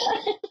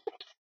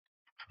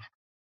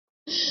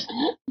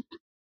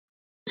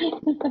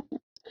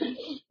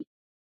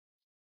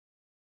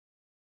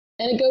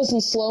 And it goes in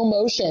slow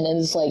motion, and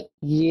it's like,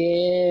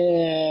 yeah.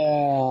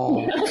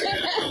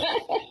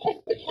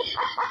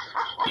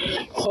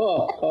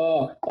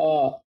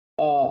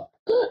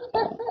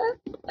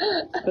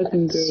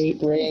 Fucking great.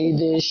 Spray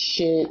this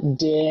shit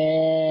down.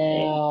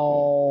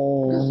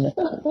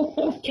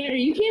 Kat, are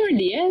you Cameron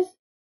Diaz?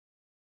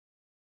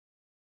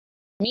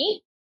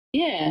 Me?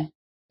 Yeah.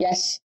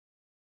 Yes.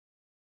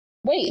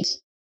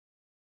 Wait.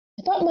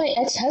 I thought my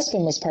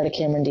ex-husband was part of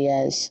Cameron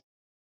Diaz.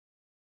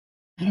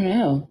 I don't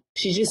know.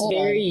 She's just Hold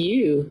very on.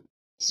 you.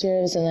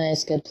 Spirit is a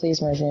nice, good.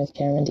 Please merge me with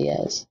Cameron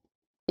Diaz.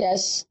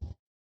 Yes.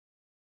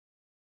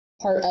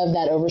 Part of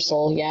that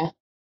oversoul, yeah.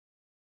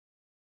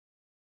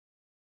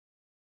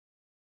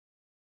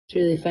 It's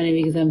really funny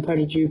because I'm part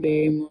of Drew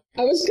Barrymore.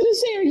 I was gonna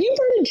say, are you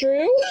part of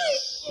Drew?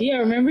 Yeah,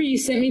 remember you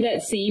sent me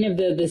that scene of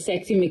the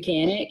sexy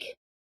mechanic?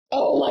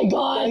 Oh my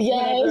god, That's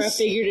whenever I yes.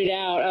 figured it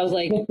out, I was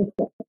like,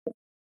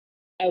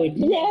 I would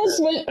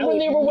Yes, when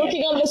they were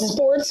working on the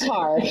sports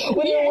car.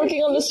 When they were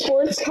working on the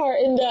sports car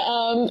in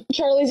the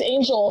Charlie's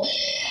Angel.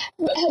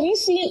 Have you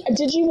seen,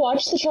 did you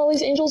watch the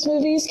Charlie's Angels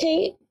movies,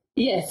 Kate?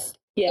 Yes.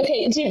 Yeah.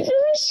 Okay, dude, she's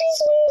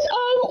with,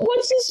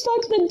 what's his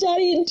fuck, the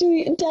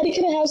Daddy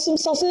Can I Have Some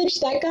Sausage,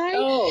 that guy?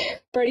 Oh,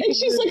 Freddie. And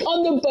she's like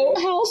on the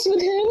boathouse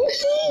with him.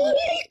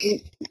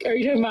 Are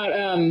you talking about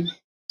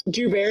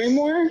Drew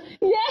Barrymore?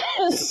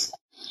 Yes!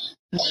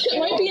 It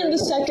might be in the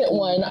second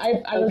one.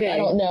 I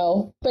don't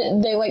know.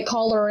 But they like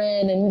call her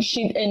in, and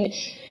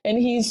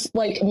he's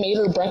like made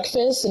her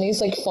breakfast, and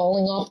he's like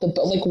falling off the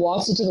boat, like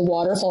walks into the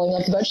water, falling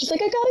off the boat. She's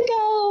like, I gotta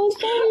go.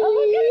 Sorry. Oh,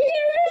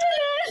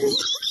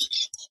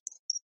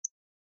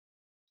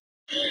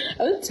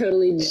 I would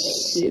totally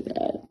do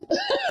that.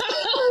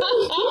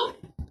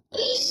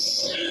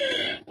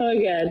 Oh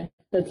god,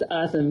 that's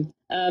awesome.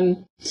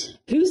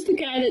 Who's the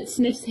guy that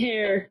sniffs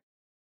hair?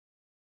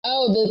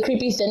 Oh, the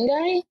creepy thin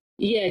guy?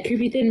 Yeah,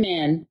 creepy thin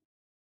man.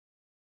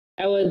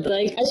 I would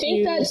like. I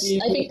think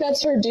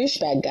that's her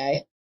douchebag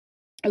guy.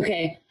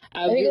 Okay,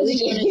 I think really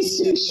it's Jamie's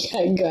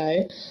douchebag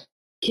guy.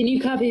 Can you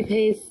copy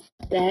paste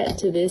that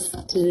to this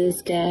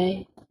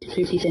guy?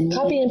 Creepy thin man.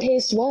 Copy and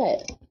paste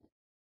what?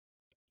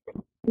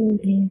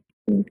 The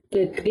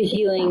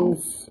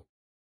healings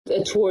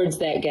towards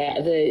that guy.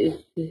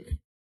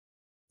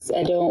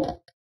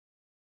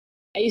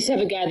 I used to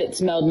have a guy that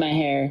smelled my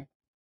hair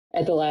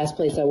at the last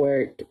place I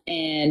worked,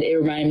 and it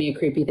reminded me of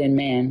Creepy Thin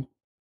Man.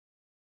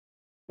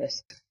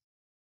 Yes.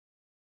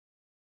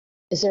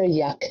 Is there a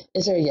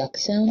yuck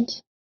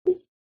sound?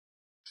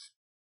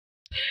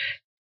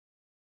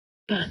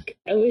 Fuck,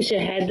 I wish I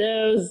had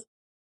those.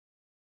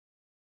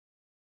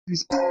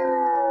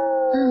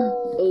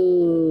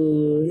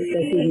 Ooh,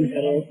 that's even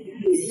better.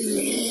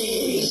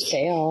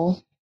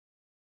 Fail.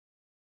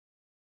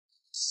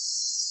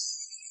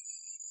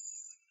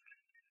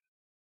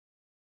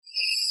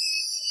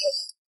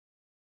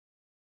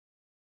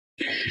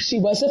 She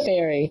was a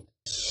fairy.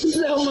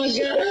 Oh my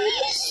god.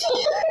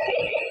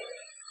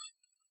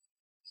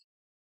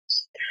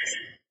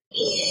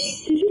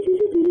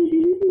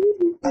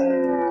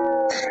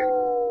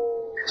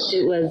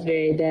 It was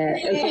very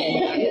bad.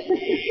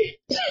 Okay.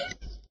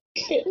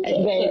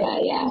 Very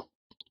bad, yeah.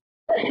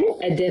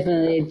 I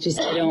definitely just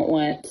I don't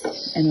want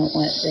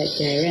that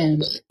guy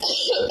around.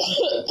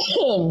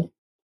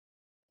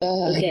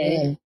 Okay.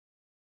 Man.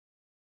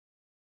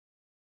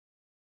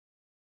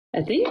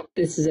 I think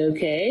this is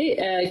okay.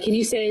 Can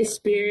you say,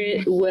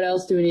 Spirit, what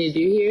else do we need to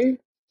do here?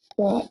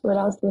 What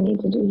else do we need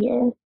to do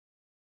here?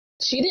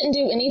 She didn't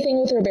do anything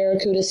with her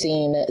Barracuda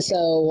scene,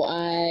 so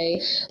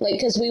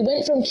because we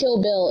went from Kill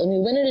Bill and we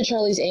went into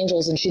Charlie's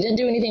Angels, and she didn't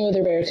do anything with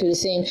her Barracuda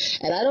scene,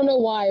 and I don't know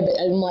why, but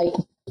I'm like,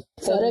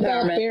 what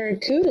about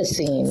Barracuda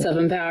scene?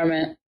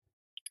 Self-empowerment.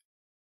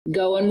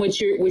 Going with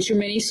your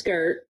mini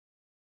skirt,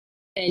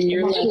 and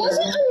your It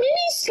wasn't a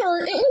mini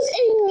skirt, it was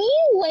a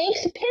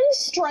knee-length,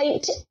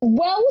 pinstriped,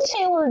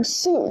 well-tailored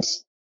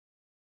suit.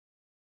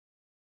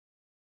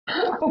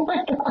 Oh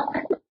my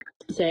god.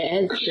 Sorry, I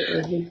had to sit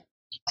right here.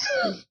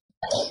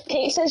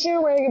 Kate says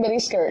you're wearing a mini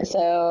skirt,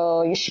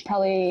 so you should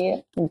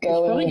probably go in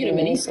Probably with get your a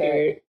mini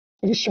skirt.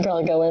 You should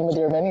probably go in with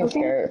your mini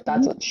skirt.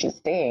 That's what she's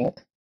saying.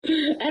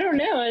 I don't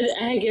know.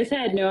 I guess I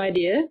had no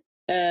idea.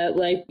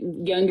 Like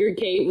younger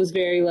Kate was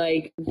very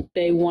like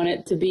they want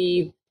it to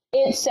be.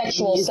 It's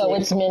sexual, so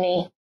it's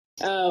mini.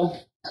 Oh,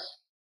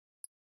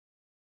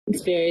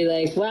 it's very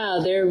like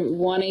wow. They're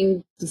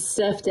wanting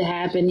stuff to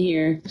happen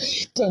here.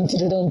 Dun,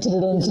 dun, dun,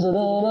 dun, dun, dun,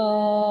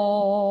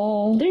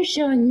 dun. They're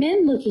showing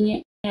men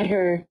looking at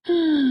her.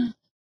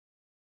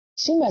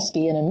 She must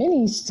be in a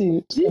mini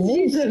suit. This a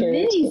mini is a skirt.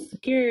 mini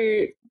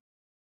skirt.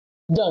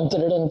 Dun,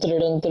 dun, dun, dun,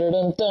 dun, dun, dun,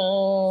 dun.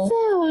 So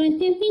I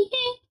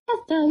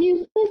saw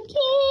you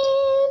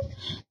again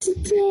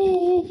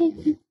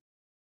today.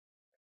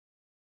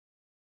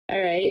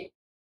 All right.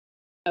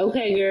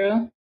 Okay,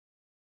 girl.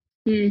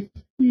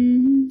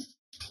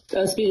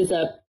 Oh, speed this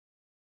up.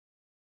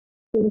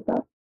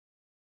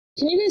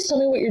 Can you guys tell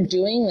me what you're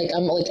doing? Like,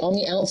 I'm like on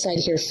the outside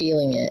here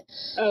feeling it.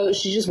 Oh,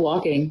 she's just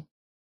walking.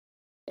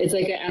 It's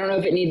like, I don't know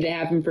if it needed to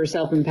happen for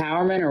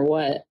self-empowerment or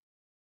what.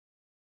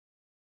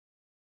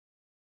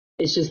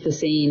 It's just the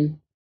scene.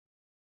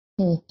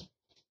 And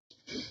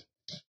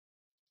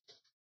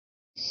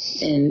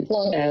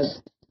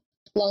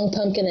Long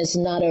Pumpkin is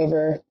not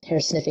over hair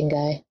sniffing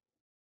guy.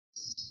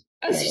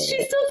 oh, she's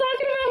still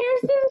talking about hair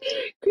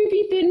sniff?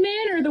 Creepy thin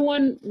man or the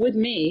one with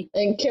me?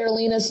 And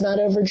Carolina's not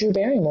over Drew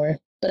Barrymore.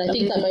 But I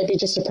think that might be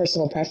just a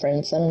personal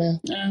preference. I don't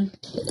know.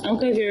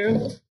 Okay,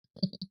 girl.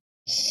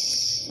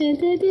 Dun,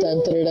 dun,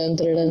 dun, dun,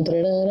 dun, dun,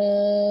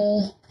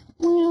 dun.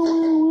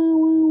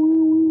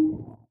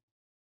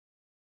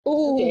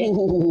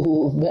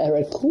 Ooh,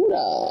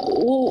 Barracuda.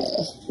 Well,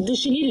 does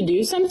she need to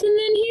do something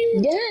then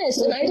here? Yes,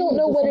 and I don't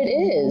know what it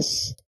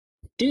is.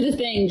 Do the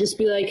thing. Just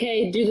be like,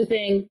 hey, do the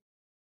thing.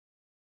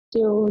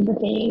 Do the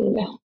thing.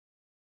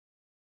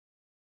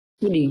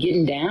 What, are you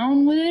getting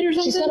down with it or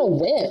something? She's got a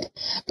whip,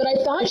 but I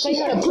thought she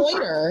had a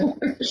pointer.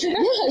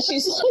 Yeah,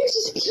 she's like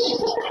just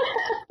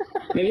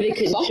Maybe they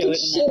couldn't fucking show it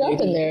shit up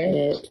in there.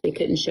 edit. They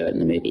couldn't show it in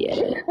the movie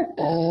edit.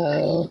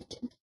 Oh.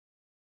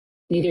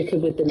 Neither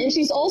could with the. And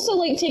she's also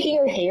like taking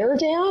her hair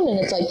down, and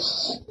it's like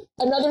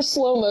another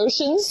slow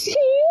motion scene.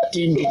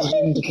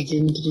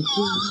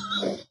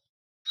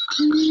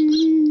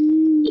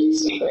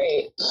 It's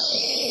great.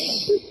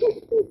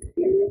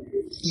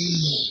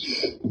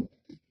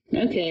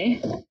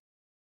 Okay.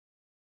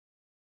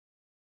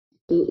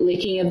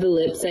 Licking of the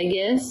lips, I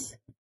guess.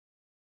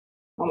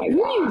 Oh my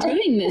Who are you god.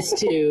 doing this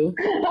to?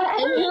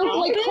 And you're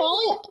like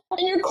crawling,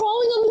 and you're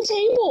crawling on the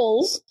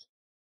tables,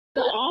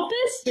 The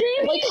office,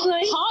 Jamie?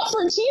 like hot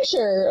for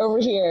teacher over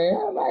here.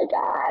 Oh my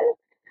god.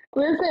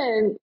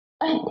 Listen.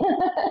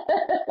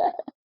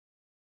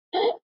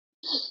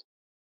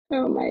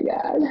 Oh my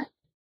god.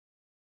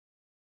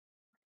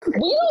 We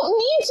don't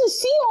need to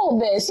see all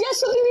this. Yes,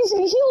 something needs to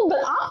be healed, but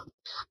I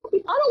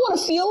don't want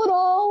to feel it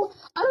all.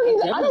 I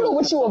don't know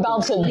what you're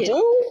about to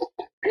do.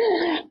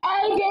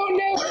 I don't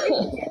know.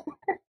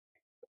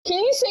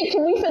 Can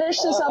we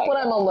finish this up when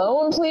I'm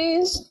alone,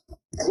 please?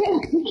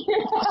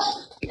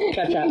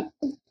 Chop, chop.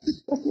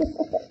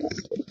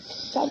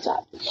 Chop,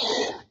 chop.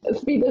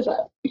 Let's speed this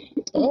up.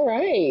 All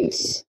right.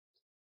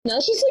 Now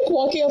she's like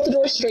walking out the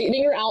door,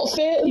 straightening her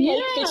outfit, and, like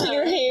Yeah. fixing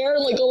her hair,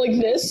 and like go like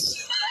this.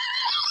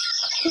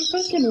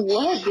 Fucking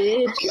what,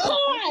 bitch?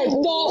 God,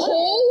 the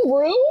whole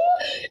room?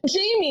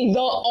 Jamie,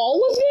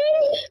 all of them?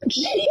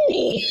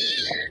 Jamie.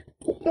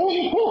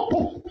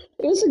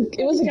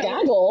 It was a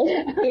gaggle.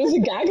 It was a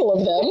gaggle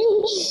of them.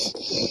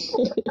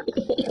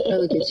 Oh,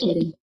 look at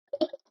shitting.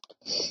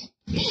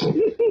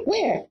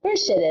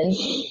 Where's shitting?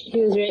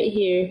 He was right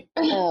here.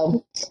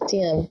 Oh,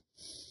 damn.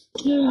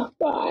 Oh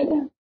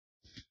god.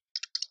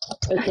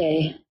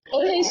 Okay.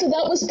 Okay, so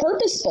that was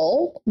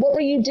purposeful. What were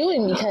you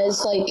doing?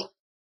 Because, like,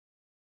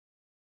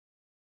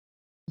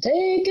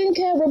 taking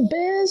care of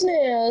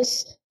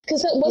business.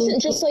 Because that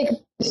wasn't just, like,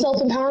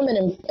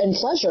 self-empowerment and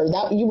pleasure.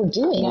 That you were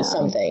doing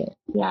something.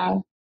 Yeah.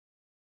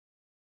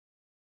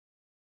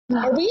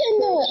 Are we in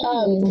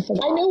the,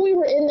 I know we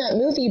were in that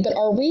movie, but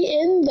are we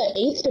in the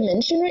 8th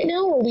dimension right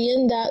now? Or are we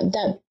in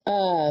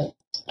Oh.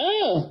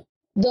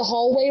 the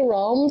hallway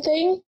realm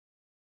thing?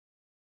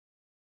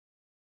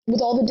 With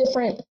all the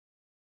different,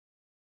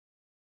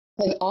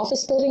 like,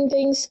 office building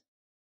things?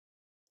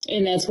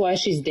 And that's why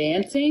she's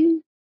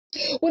dancing?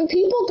 When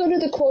people go to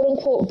the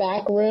quote-unquote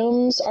back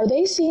rooms, are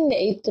they seeing the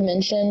 8th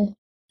dimension?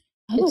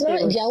 It's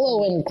not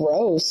yellow and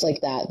gross like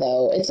that,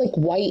 though. It's, like,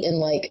 white and,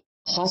 like,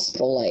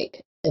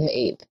 hospital-like in the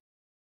 8th.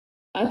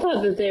 I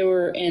thought that they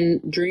were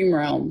in dream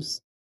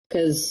realms.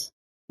 Because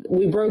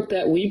we broke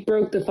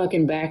the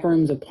fucking back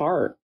rooms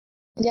apart.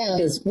 Yeah,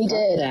 Because we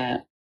did.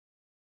 that.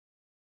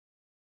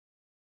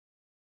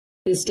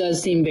 This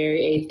does seem very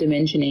 8th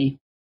dimension-y.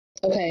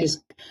 Okay.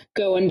 Just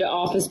going to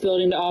office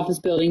building,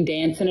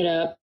 dancing it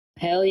up.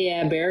 Hell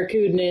yeah,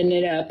 barracudaing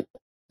it up.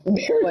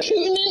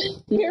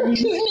 Barracudaing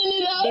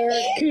it up.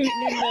 Barracudaing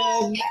it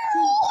up.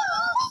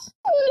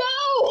 No!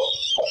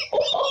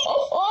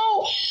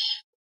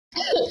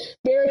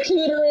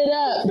 Barracuda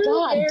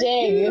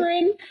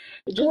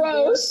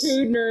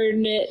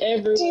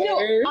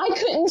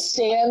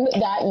stand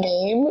that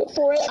name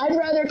for it. I'd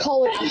rather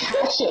call it a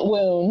hatchet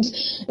wound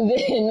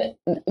than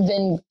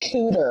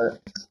cooter.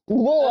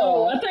 Whoa.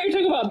 Oh, I thought you were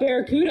talking about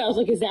barracuda. I was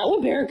like, is that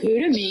what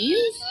barracuda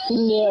means?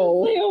 No.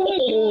 Like, oh my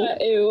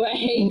god. Ew, I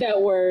hate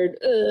that word.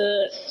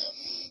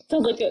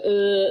 Sounds like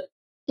a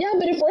Yeah,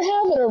 but if we're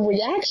having a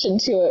reaction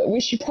to it, we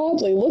should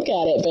probably look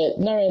at it, but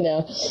not right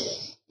now.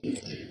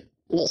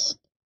 Ugh.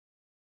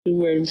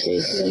 word and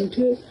face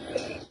into it.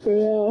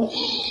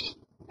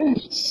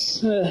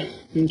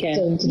 Okay.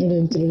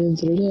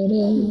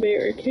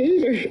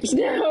 Barracudas.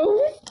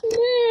 No.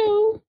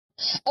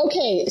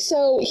 Okay,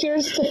 so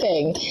here's the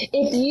thing.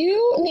 If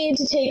you need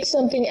to take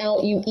something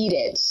out, you eat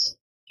it.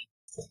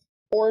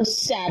 Or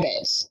stab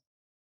it.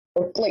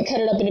 Or, like, cut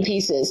it up into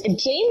pieces. If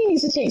Jamie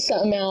needs to take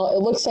something out, it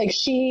looks like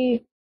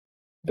she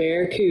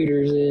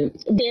Barracudas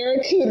it.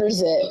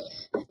 barracudas it.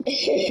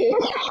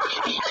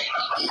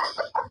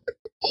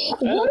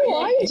 What do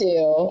I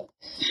do?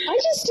 I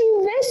just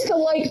do this, the,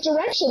 like,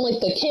 direction,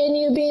 like the can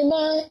you be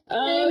my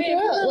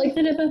girl? Like,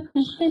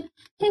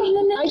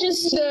 I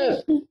just,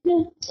 the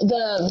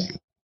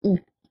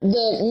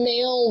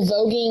male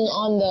voguing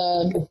on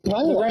the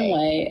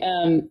runway.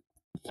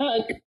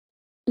 Fuck.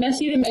 And I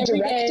see them every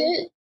Direct day.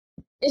 it?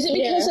 Is it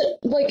because,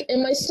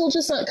 am I still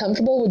just not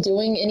comfortable with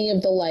doing any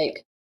of the,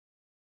 like,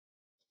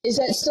 is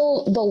that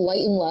still the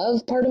light and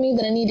love part of me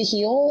that I need to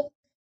heal?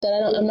 That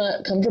I'm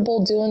not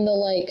comfortable doing the,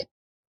 like,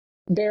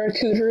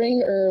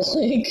 barracudaing or,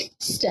 like,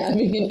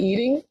 stabbing and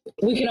eating?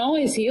 We can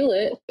always heal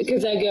it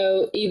because I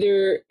go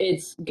either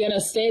it's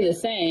gonna stay the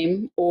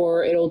same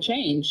or it'll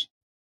change.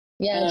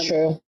 Yeah,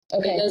 true.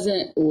 Okay. It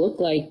doesn't look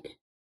like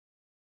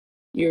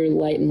you're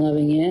light and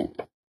loving it.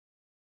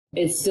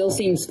 It still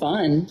seems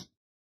fun.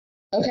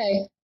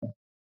 Okay.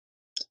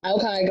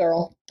 Okay,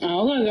 girl.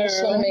 Oh, I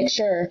just want to make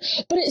sure.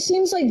 But it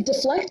seems like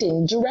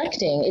deflecting,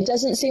 directing. It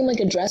doesn't seem like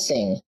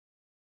addressing.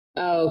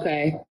 Oh,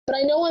 okay. But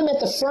I know I'm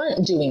at the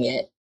front doing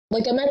it.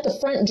 Like, I'm at the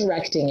front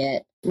directing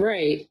it.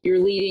 Right. You're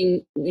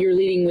leading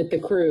with the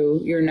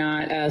crew. You're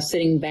not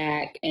sitting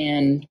back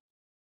and...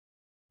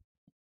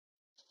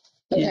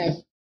 Okay. Yeah.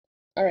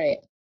 All right.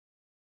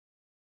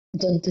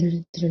 Okay.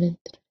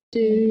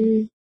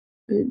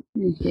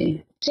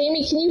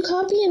 Jamie, can you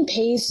copy and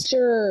paste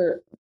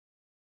your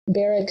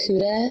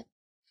barracuda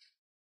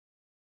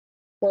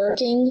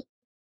working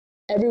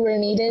everywhere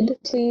needed,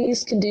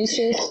 please?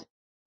 Conducive.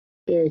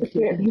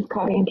 He's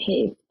copy and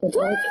paste the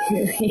book.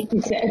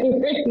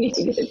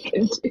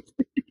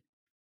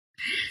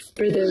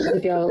 For those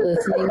of y'all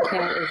listening,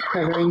 Kat is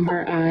covering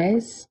her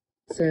eyes,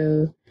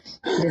 so she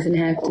doesn't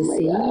have to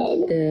see the I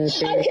can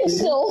barracuda.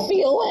 still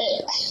feel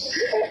it.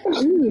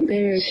 Ooh,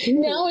 barracuda.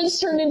 Now it's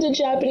turned into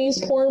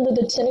Japanese porn where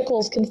the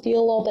tentacles can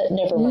feel all that.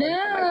 Never mind.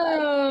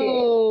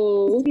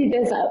 No! Speed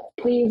this up,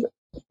 please.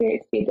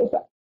 Speed this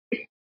up.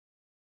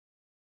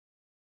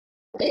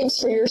 Thanks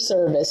for your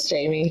service,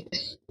 Jamie.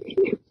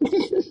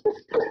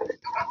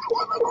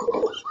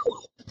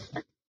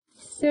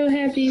 So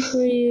happy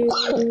for you.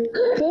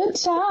 Good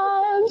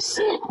times.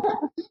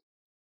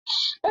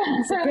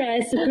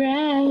 Surprise,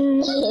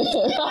 surprise.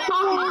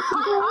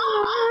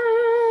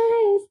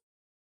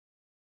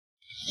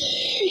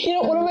 You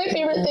know, one of my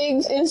favorite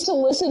things is to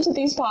listen to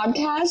these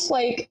podcasts,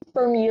 like,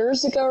 from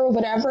years ago or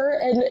whatever,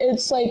 and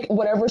it's like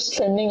whatever's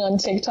trending on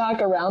TikTok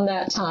around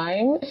that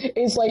time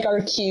is like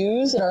our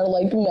cues and our,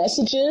 like,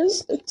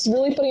 messages. It's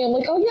really funny. I'm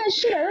like, oh yeah,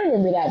 shit, I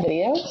remember that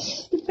video.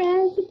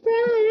 Surprise,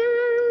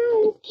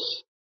 surprise.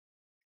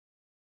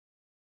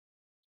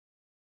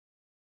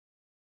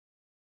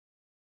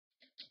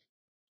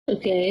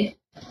 Okay.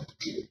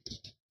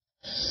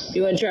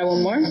 You want to try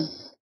one more?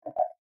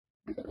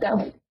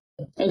 Go.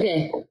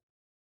 Okay.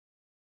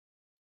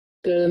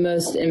 Go to the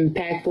most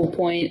impactful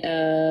point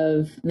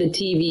of the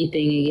TV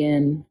thing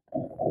again.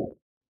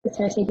 It's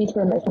going to take me to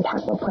the most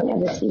impactful point of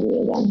the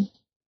TV again.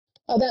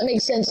 Oh, that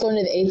makes sense going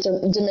to the eighth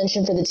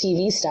dimension for the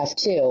TV stuff,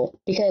 too.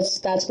 Because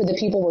that's where the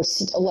people were,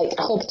 like,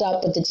 hooked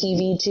up with the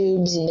TV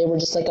tubes and they were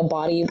just like a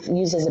body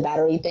used as a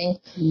battery thing.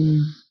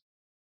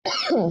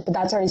 But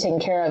that's already taken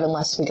care of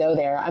unless we go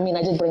there. I mean,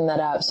 I did bring that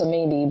up, so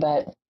maybe,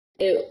 but...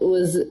 It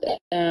was,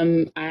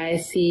 I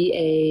see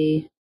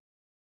a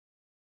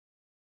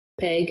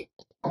peg.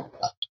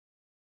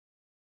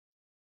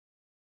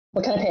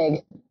 What kind of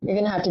pig? You're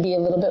going to have to be a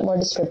little bit more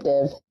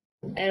descriptive.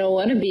 I don't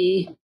want to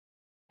be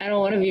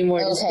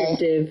more Okay.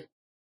 descriptive.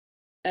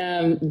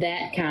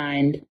 That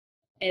kind. And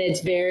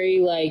it's very,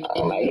 like,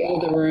 in the middle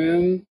of the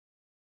room.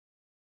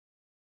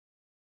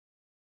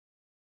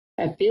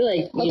 I feel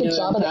like, Like you a know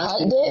Jabba what the I'm Hutt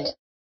talking did?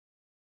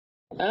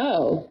 about.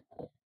 Oh.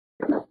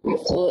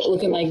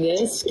 Looking like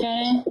this,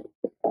 kind of?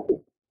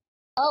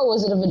 Oh,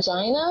 was it a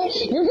vagina?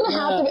 You're going to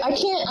have to... I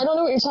don't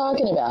know what you're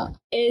talking about.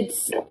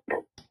 It's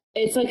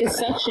like a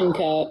suction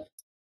cup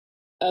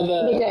of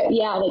a... Like a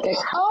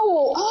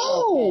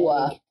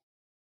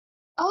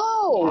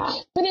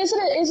But is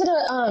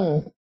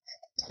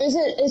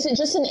it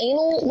just an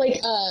anal, like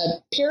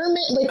a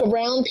pyramid, like a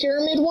round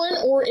pyramid one,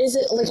 or is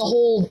it like a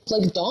whole,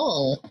 like,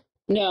 dong?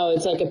 No,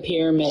 it's like a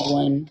pyramid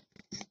one.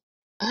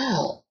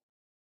 Oh.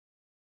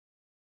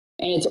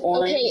 And it's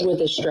orange with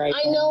a stripe.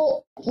 I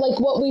know, like,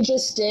 what we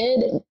just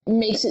did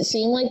makes it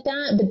seem like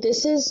that, but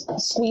this is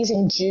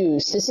squeezing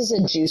juice. This is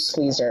a juice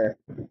squeezer.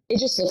 It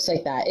just looks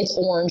like that. It's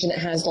orange and it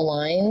has the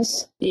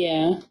lines.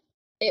 Yeah.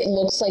 It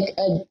looks like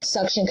a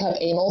suction cup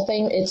anal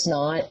thing. It's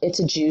not. It's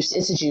a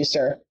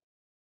juicer.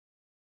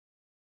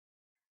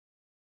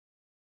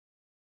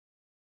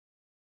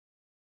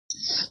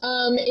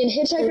 In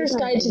Hitchhiker's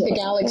Guide to the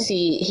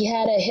Galaxy, he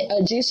had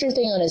a juicer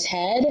thing on his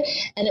head,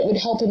 and it would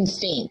help him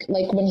think.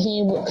 Like, when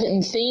he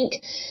couldn't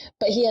think,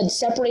 but he had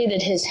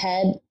separated his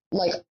head,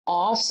 like,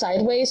 off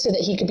sideways so that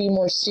he could be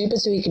more stupid,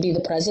 so he could be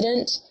the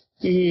president.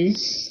 Mm-hmm.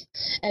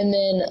 And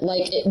then,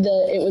 like,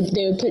 they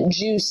would put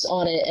juice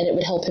on it, and it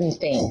would help him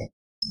think.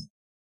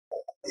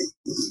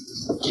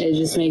 It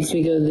just makes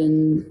me go,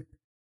 then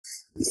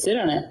sit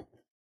on it.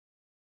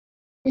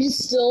 You're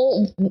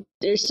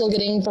still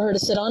getting for her to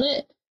sit on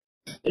it?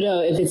 No,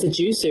 if it's a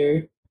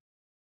juicer.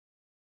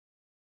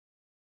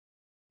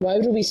 Why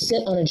would we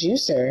sit on a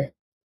juicer?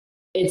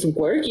 It's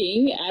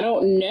working. I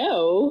don't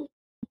know.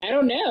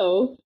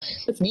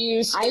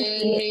 You spin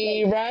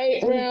me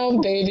right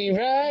round, baby,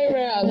 right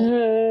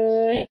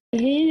round.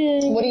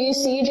 What do you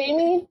see,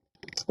 Jamie?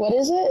 What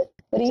is it?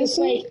 What do you Just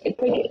see? like,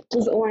 it's like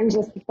this orange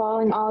just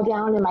falling all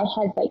down and my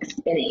head's like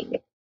spinning.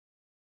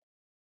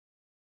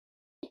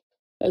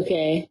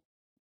 Okay.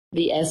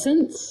 The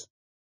essence?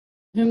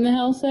 Whom the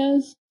hell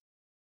says?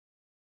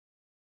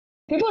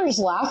 People are just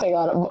laughing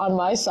on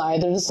my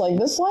side. They're just like,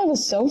 this live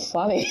is so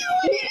funny.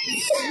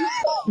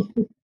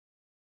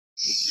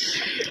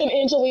 And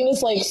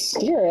Angelina's like,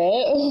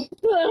 Spirit. Oh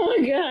my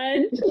god.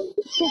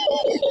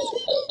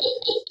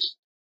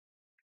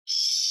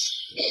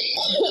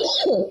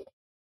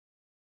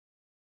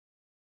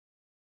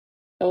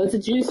 Oh, it's a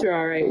juicer,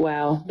 all right.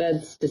 Wow,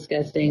 that's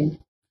disgusting.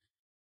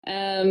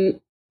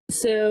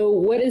 So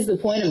what is the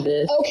point of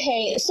this?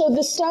 Okay, so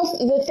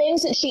the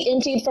things that she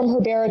emptied from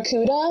her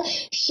barracuda,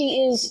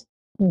 she is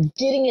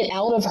getting it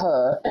out of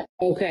her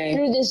Okay.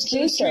 through this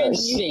juicer.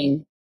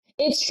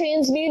 It's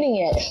transmuting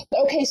it.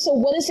 Okay, so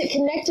what is it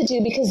connected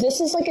to? Because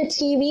this is like a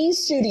TV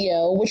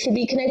studio, which would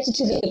be connected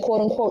to the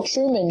quote-unquote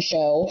Truman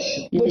Show,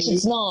 which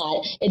it's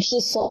not. It's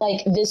just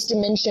like this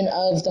dimension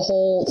of the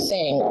whole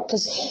thing.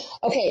 Because,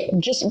 okay,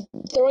 just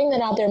throwing that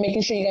out there,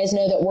 making sure you guys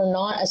know that we're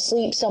not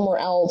asleep somewhere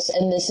else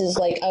and this is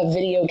like a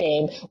video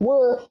game.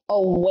 We're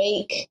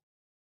awake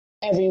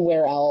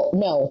everywhere else.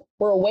 No,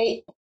 we're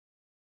awake.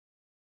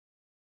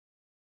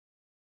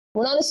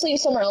 We're not asleep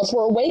somewhere else.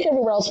 We're awake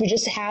everywhere else. We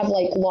just have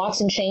like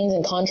locks and chains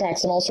and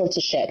contracts and all sorts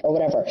of shit or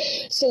whatever.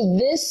 So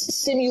this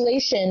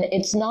simulation,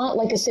 it's not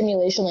like a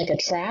simulation, like a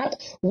trap.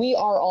 We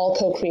are all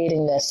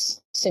co-creating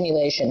this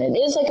simulation. It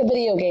is like a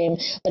video game,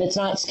 but it's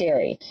not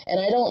scary. And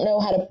I don't know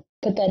how to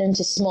put that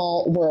into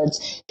small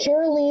words.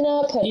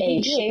 Carolina put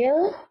a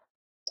chair,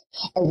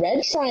 a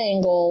red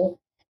triangle,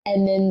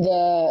 and then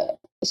the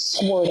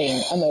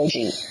squirting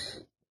emoji.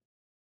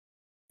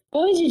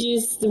 Why would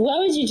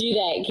you do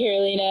that,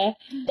 Carolina?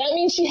 That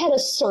means she had to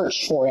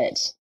search for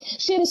it.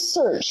 She had to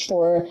search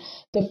for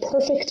the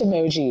perfect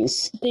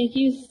emojis. Thank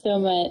you so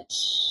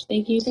much.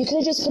 Thank you. You could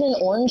have just put an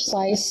orange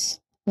slice.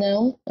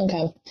 No?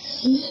 Okay.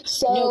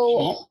 So,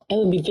 No, that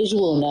would be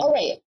visual enough. all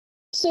right.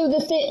 So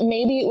the thing,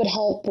 maybe it would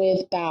help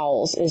with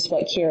bowels, is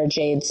what Kira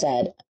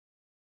Jaded,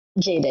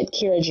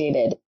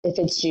 if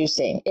it's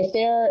juicing. If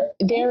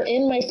they're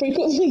in my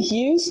frequently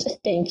used,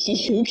 thank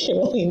you,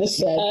 Carolina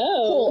said.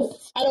 Oh. Cool.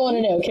 I don't want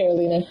to know,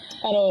 Carolina.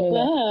 I don't want to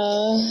know.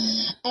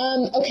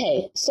 Wow.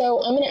 Okay,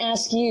 so I'm going to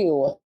ask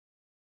you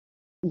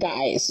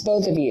guys,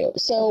 both of you.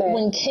 So Okay.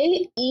 when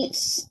Kate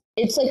eats,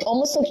 it's like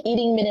almost like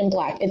eating Men in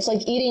Black. It's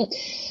like eating,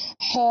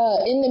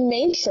 in the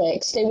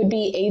Matrix, they would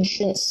be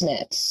Agent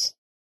Smiths.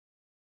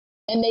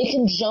 And they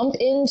can jump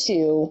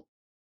into,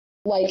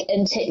 like,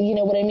 and you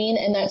know what I mean?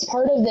 And that's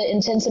part of the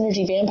Intense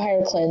Energy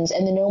Vampire Cleanse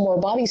and the No More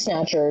Body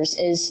Snatchers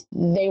is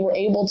they were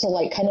able to,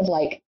 like, kind of,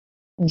 like,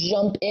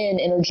 jump in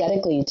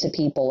energetically to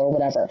people or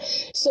whatever.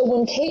 So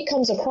when Kate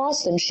comes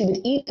across them, she would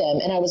eat them.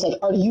 And I was like,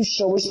 are you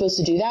sure we're supposed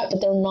to do that? But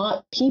they're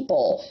not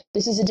people.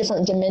 This is a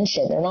different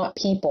dimension. They're not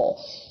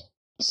people.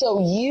 So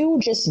you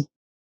just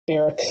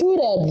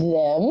barracudaed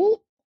them.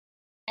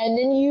 And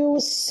then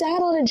you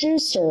sat on a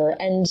juicer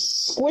and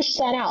squished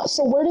that out.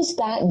 So where does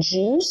that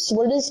juice,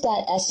 where does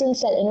that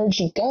essence, that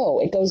energy go?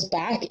 It goes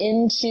back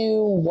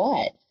into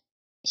what?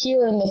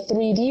 Here in the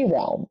 3D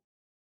realm.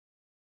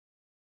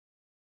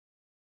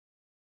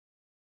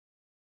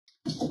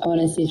 I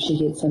want to see if she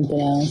gets something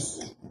else.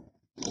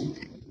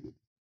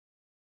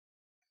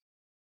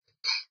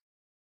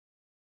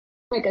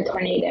 Like a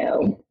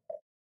tornado.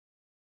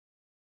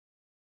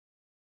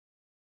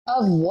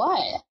 Of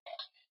what?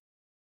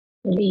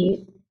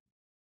 Leaf.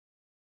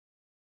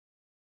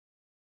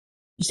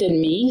 You said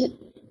me?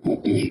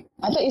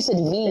 I thought you said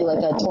V,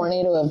 like a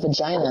tornado of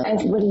vagina.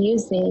 As what do you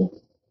see?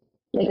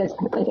 Like a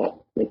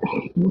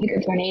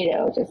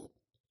tornado. Just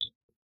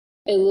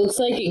It looks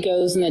like it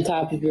goes in the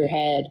top of your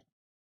head.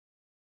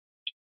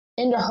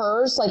 into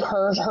hers, like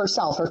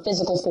herself, her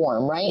physical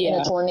form, right? In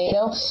Yeah. a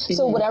tornado.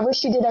 So Mhm. whatever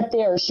she did up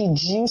there, she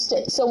juiced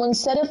it. So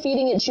instead of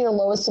feeding it to your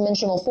lowest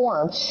dimensional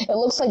form, it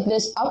looks like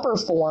this upper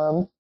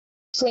form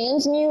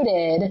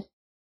transmuted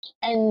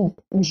and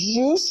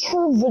juiced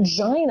her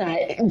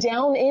vagina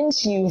down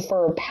into you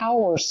for a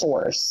power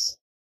source.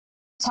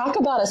 Talk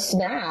about a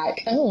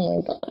snack. Oh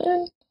my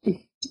god.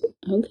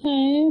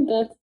 Okay,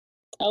 that's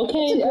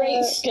okay. That's a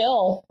great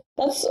skill.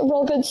 That's a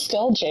real good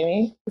skill,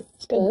 Jamie.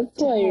 It's good.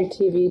 That's why your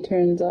TV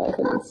turns off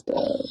and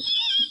stuff.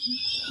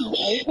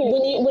 Okay.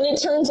 When it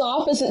turns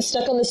off, is it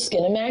stuck on the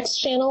Skinamax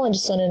channel? I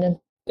just wanted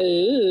to.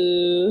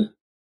 Ooh.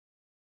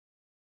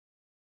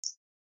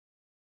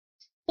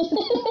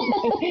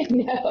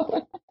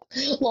 No.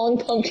 Long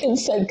Pumpkin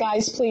said,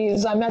 "Guys,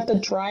 please, I'm at the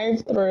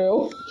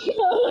drive-thru."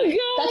 Oh my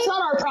god. That's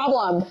not our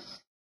problem.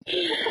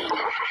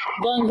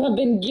 Long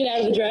Pumpkin, get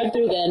out of the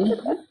drive-thru then.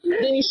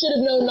 Then you should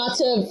have known not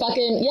to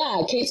fucking.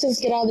 Yeah, Kate says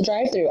get out of the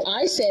drive-thru.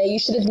 I say you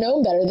should have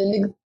known better than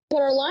to put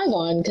our live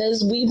on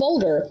because we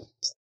vulgar.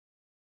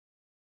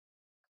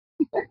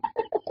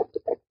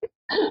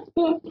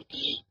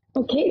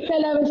 Well, Kate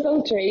said I was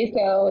sultry,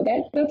 so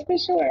that's for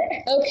sure.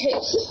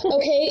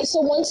 Okay.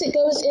 So once it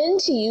goes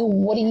into you,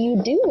 what do you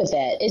do with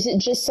it? Is it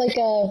just like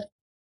a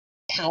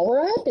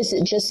power-up? Is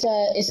it just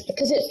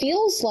because it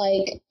feels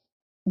like.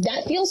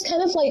 That feels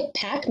kind of like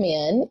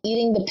Pac-Man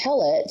eating the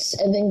pellets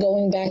and then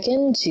going back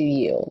into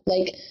you.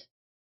 Like,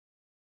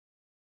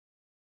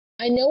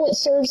 I know it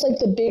serves like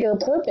the bigger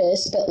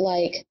purpose, but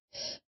like,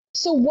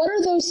 so what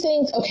are those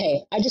things?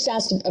 Okay, I just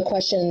asked a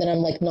question and then I'm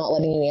like not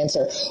letting you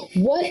answer.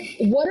 What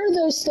are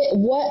those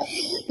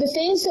the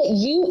things that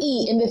you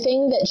eat and the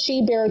thing that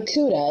she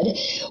barracudaed?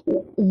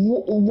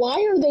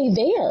 Why are they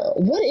there?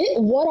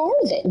 What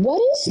are they?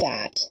 What is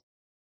that?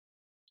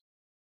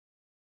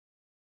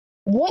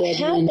 What Dead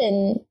happened?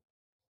 men.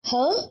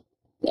 Huh?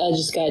 I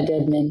just got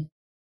dead men.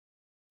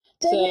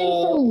 Dead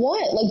men from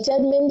what? Like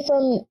dead men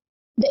from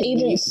the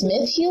Agent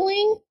Smith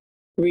healing?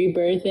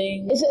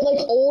 Rebirthing. Is it like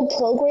old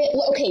program?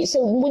 Okay,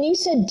 so when you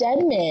said dead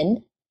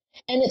men,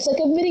 and it's like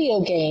a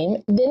video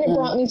game, then it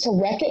brought me to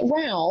Wreck-It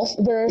Ralph,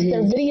 where if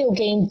their video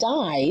game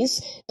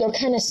dies, they're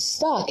kind of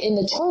stuck in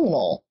the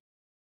terminal.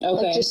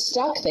 Okay. Like just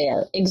stuck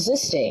there,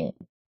 existing.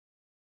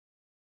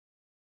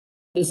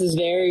 This is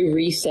very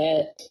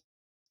reset.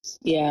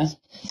 Yeah.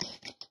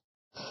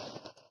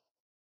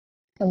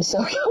 I'm so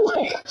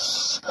like,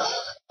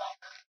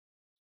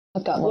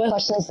 I've got more What?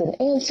 questions than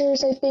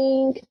answers, I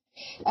think.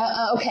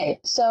 Okay,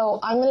 so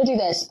I'm going to do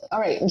this. All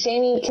right,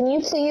 Jamie, can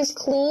you please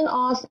clean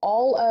off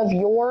all of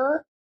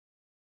your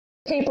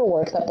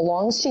paperwork that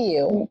belongs to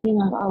you Clean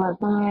off all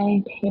of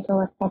my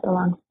paperwork that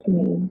belongs to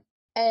me.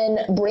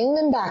 and bring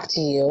them back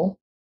to you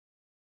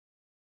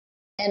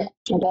and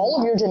all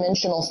of your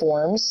dimensional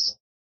forms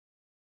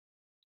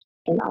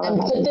And all and of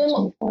my put them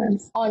dimension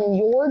forms. on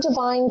your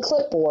divine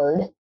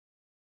clipboard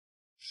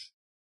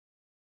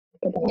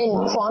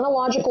in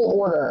chronological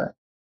order.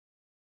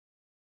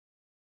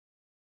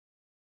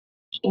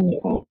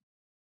 Okay.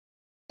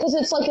 Because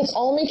it's like it's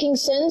all making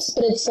sense,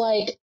 but it's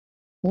like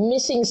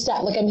missing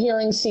step. Like I'm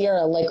hearing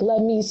Sierra, like,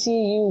 let me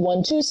see you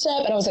 1-2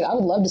 step. And I was like, I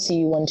would love to see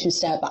you 1-2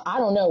 step, but I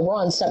don't know. We're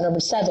on step number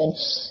 7.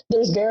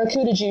 There's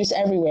barracuda juice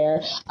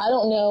everywhere. I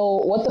don't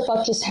know what the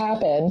fuck just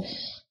happened.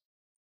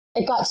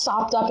 It got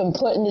sopped up and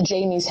put into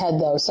Jamie's head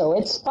though, so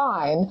it's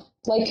fine.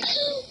 Like,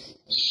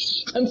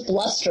 I'm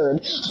flustered.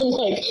 I'm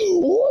like,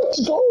 what's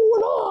going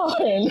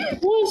on?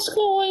 What's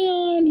going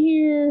on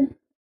here?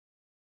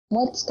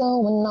 What's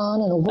going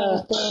on in a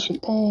world filled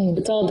with pain?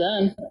 It's all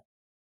done.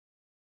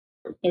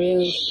 Everything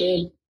looks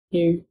good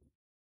here.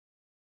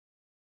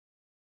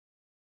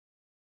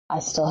 I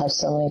still have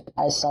so many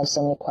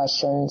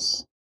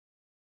questions.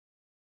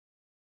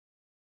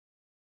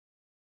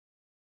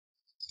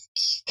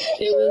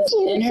 It was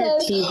in her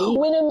Says,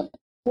 TV.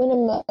 when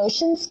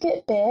emotions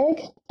get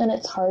big and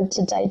it's hard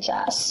to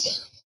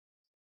digest.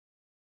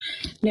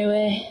 No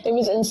way. It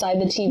was inside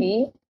the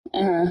TV?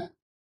 Uh-huh.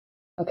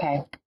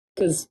 Okay.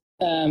 Because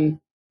I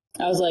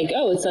was like,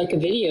 oh, it's like a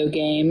video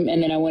game.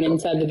 And then I went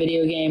inside the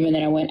video game, and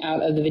then I went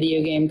out of the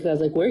video game because I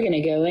was like, we're going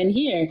to go in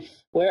here.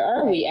 Where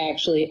are we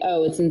actually?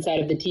 Oh, it's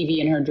inside of the TV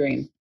in her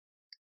dream.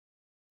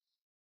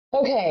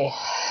 Okay.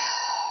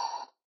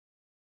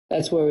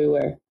 That's where we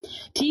were.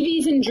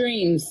 TVs and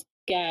dreams,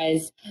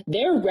 guys,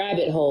 they're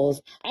rabbit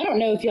holes. I don't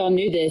know if y'all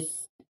knew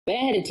this, but I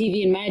had a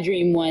TV in my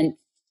dream once.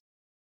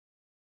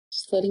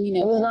 Just letting you It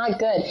know. was not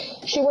good.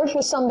 She worked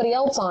with somebody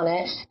else on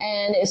it,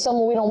 and it's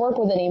someone we don't work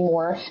with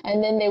anymore.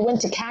 And then they went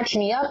to catch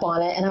me up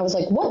on it, and I was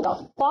like, what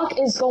the fuck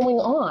is going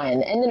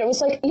on? And then it was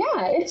like,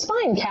 yeah, it's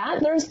fine,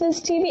 Kat. There's this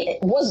TV.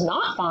 It was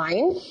not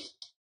fine.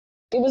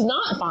 It was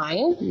not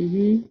fine.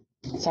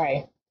 Mm-hmm.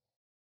 Sorry.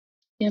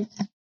 Yep.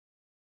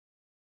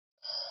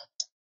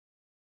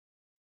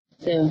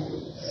 So.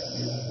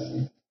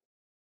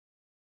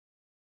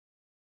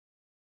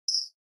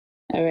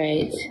 All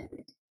right.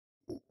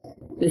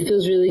 This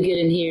feels really good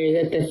in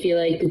here. That I feel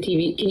like the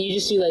TV. Can you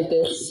just do like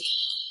this?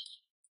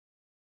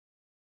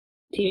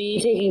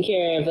 TV taken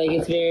care of. Like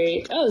it's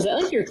very. Oh, is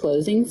that like your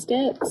closing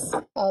steps?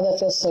 Oh, that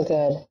feels so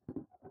good.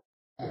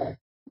 I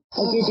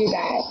do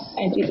that.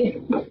 I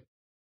do.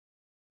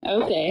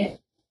 Okay.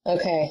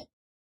 Okay.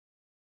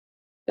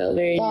 Felt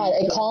very God,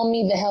 it calmed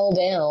me the hell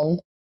down.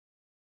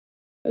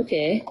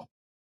 Okay.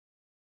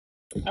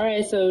 All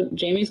right, so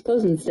Jamie's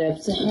closing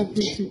steps.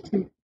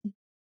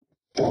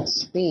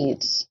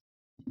 Sweet.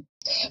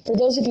 For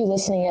those of you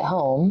listening at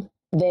home,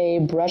 they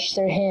brushed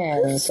their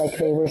hands like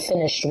they were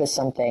finished with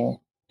something.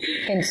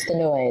 Hence the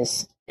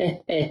noise.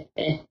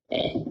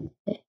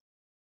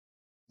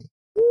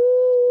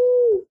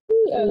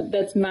 Oh,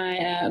 that's my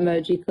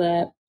emoji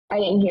clap. I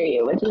didn't hear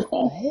you. What'd you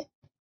say?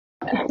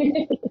 What?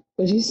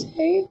 What'd you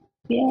say?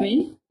 Yeah.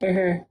 Me or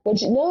her?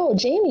 No,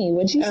 Jamie,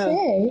 what'd you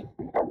Oh.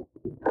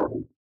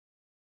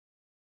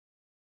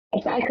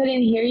 say? I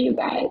couldn't hear you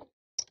guys.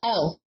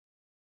 Oh.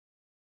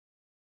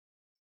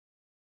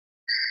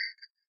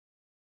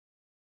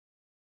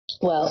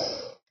 Well,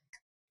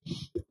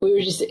 We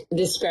were just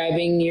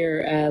describing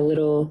your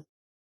little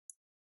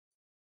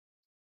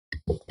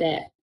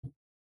that.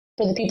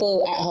 for the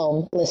people at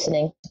home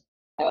listening.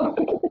 Oh,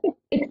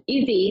 it's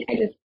easy. I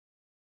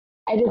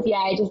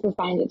just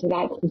assigned it to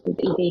that since it's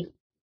easy.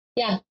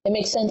 Yeah, it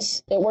makes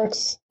sense. It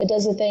works. It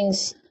does the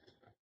things.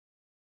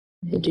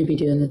 Did you be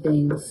doing the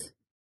things?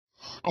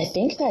 I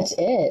think that's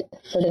it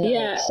for tonight.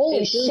 Yeah, Holy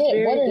it feels shit,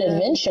 very what an good.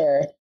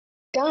 adventure.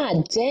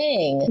 God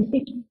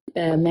dang.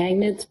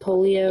 Magnets,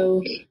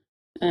 polio,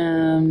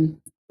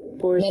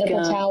 Forrest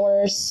Medical Gump,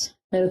 towers,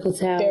 medical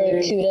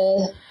towers,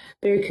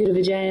 barracuda.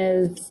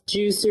 vaginas,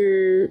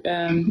 juicer,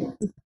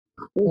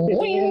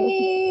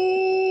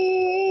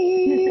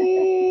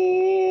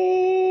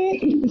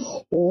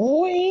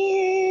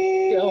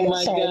 Oh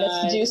my Sorry, God.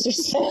 that's the juicer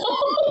sound.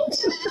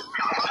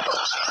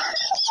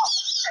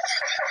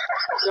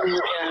 oh my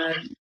God,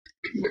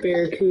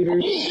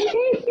 barracudas.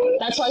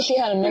 That's why she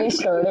had a mini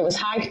skirt. It was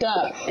hiked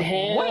up. Hell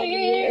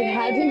It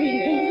had to be.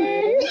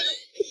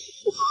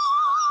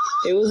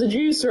 It was a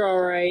juicer,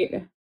 all right.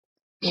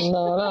 Da,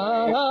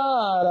 da,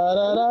 da,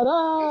 da, da, da.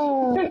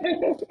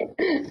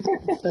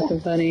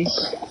 Fucking funny.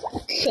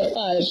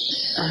 God.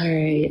 All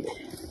right.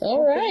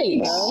 All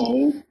right.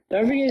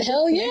 Don't forget to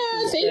Hell yeah,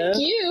 thank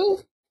you.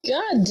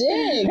 God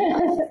dang.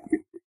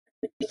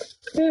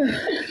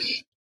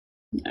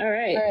 All right. All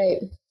right.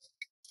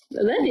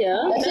 Love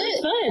ya. That's That was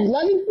it. fun.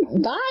 Love you.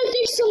 Bye.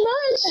 Thanks so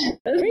much.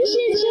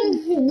 Appreciate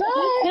you.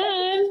 Bye.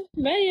 Time.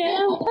 Bye,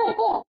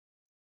 y'all.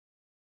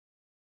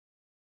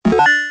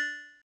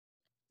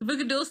 To book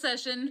a dual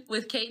session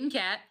with Kate and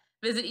Kat,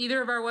 visit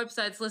either of our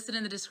websites listed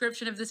in the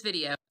description of this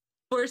video.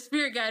 For a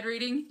spirit guide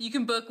reading, you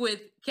can book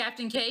with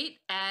Captain Kate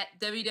at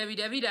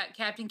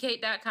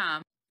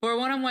www.captainkate.com. For a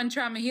one-on-one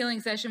trauma healing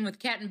session with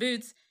Cat and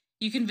Boots,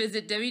 you can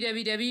visit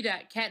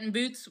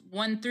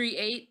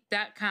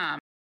www.catandboots138.com.